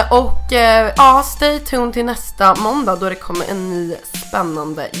ja, stay tuned till nästa måndag då det kommer en ny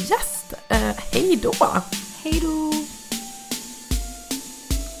spännande gäst. Hej då! Hej då!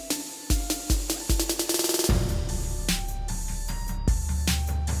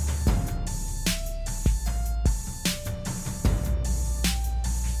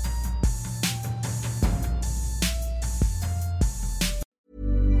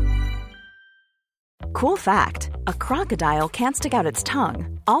 Cool fact, a crocodile can't stick out its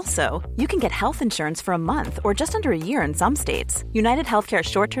tongue. Also, you can get health insurance for a month or just under a year in some states. United Healthcare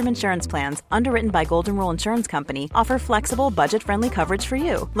short-term insurance plans, underwritten by Golden Rule Insurance Company, offer flexible, budget-friendly coverage for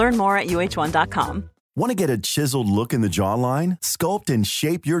you. Learn more at uh1.com. Want to get a chiseled look in the jawline? Sculpt and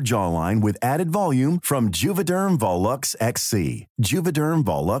shape your jawline with added volume from Juvederm Volux XC. Juvederm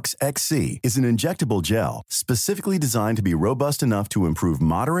Volux XC is an injectable gel specifically designed to be robust enough to improve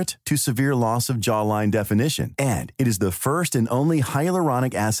moderate to severe loss of jawline definition. And it is the first and only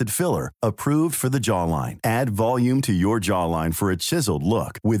hyaluronic acid filler approved for the jawline. Add volume to your jawline for a chiseled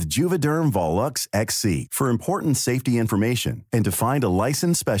look with Juvederm Volux XC. For important safety information and to find a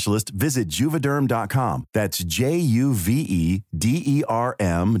licensed specialist, visit juvederm.com. That's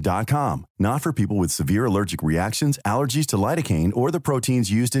JUVEDERM.com. Not for people with severe allergic reactions, allergies to lidocaine, or the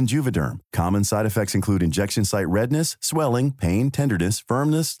proteins used in Juvederm. Common side effects include injection site redness, swelling, pain, tenderness,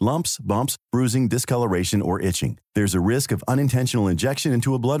 firmness, lumps, bumps, bruising, discoloration, or itching. There's a risk of unintentional injection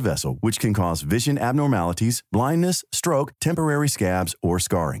into a blood vessel, which can cause vision abnormalities, blindness, stroke, temporary scabs, or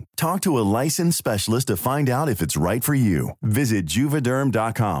scarring. Talk to a licensed specialist to find out if it's right for you. Visit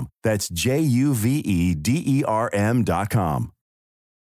Juvederm.com. That's JUVEDERM.com.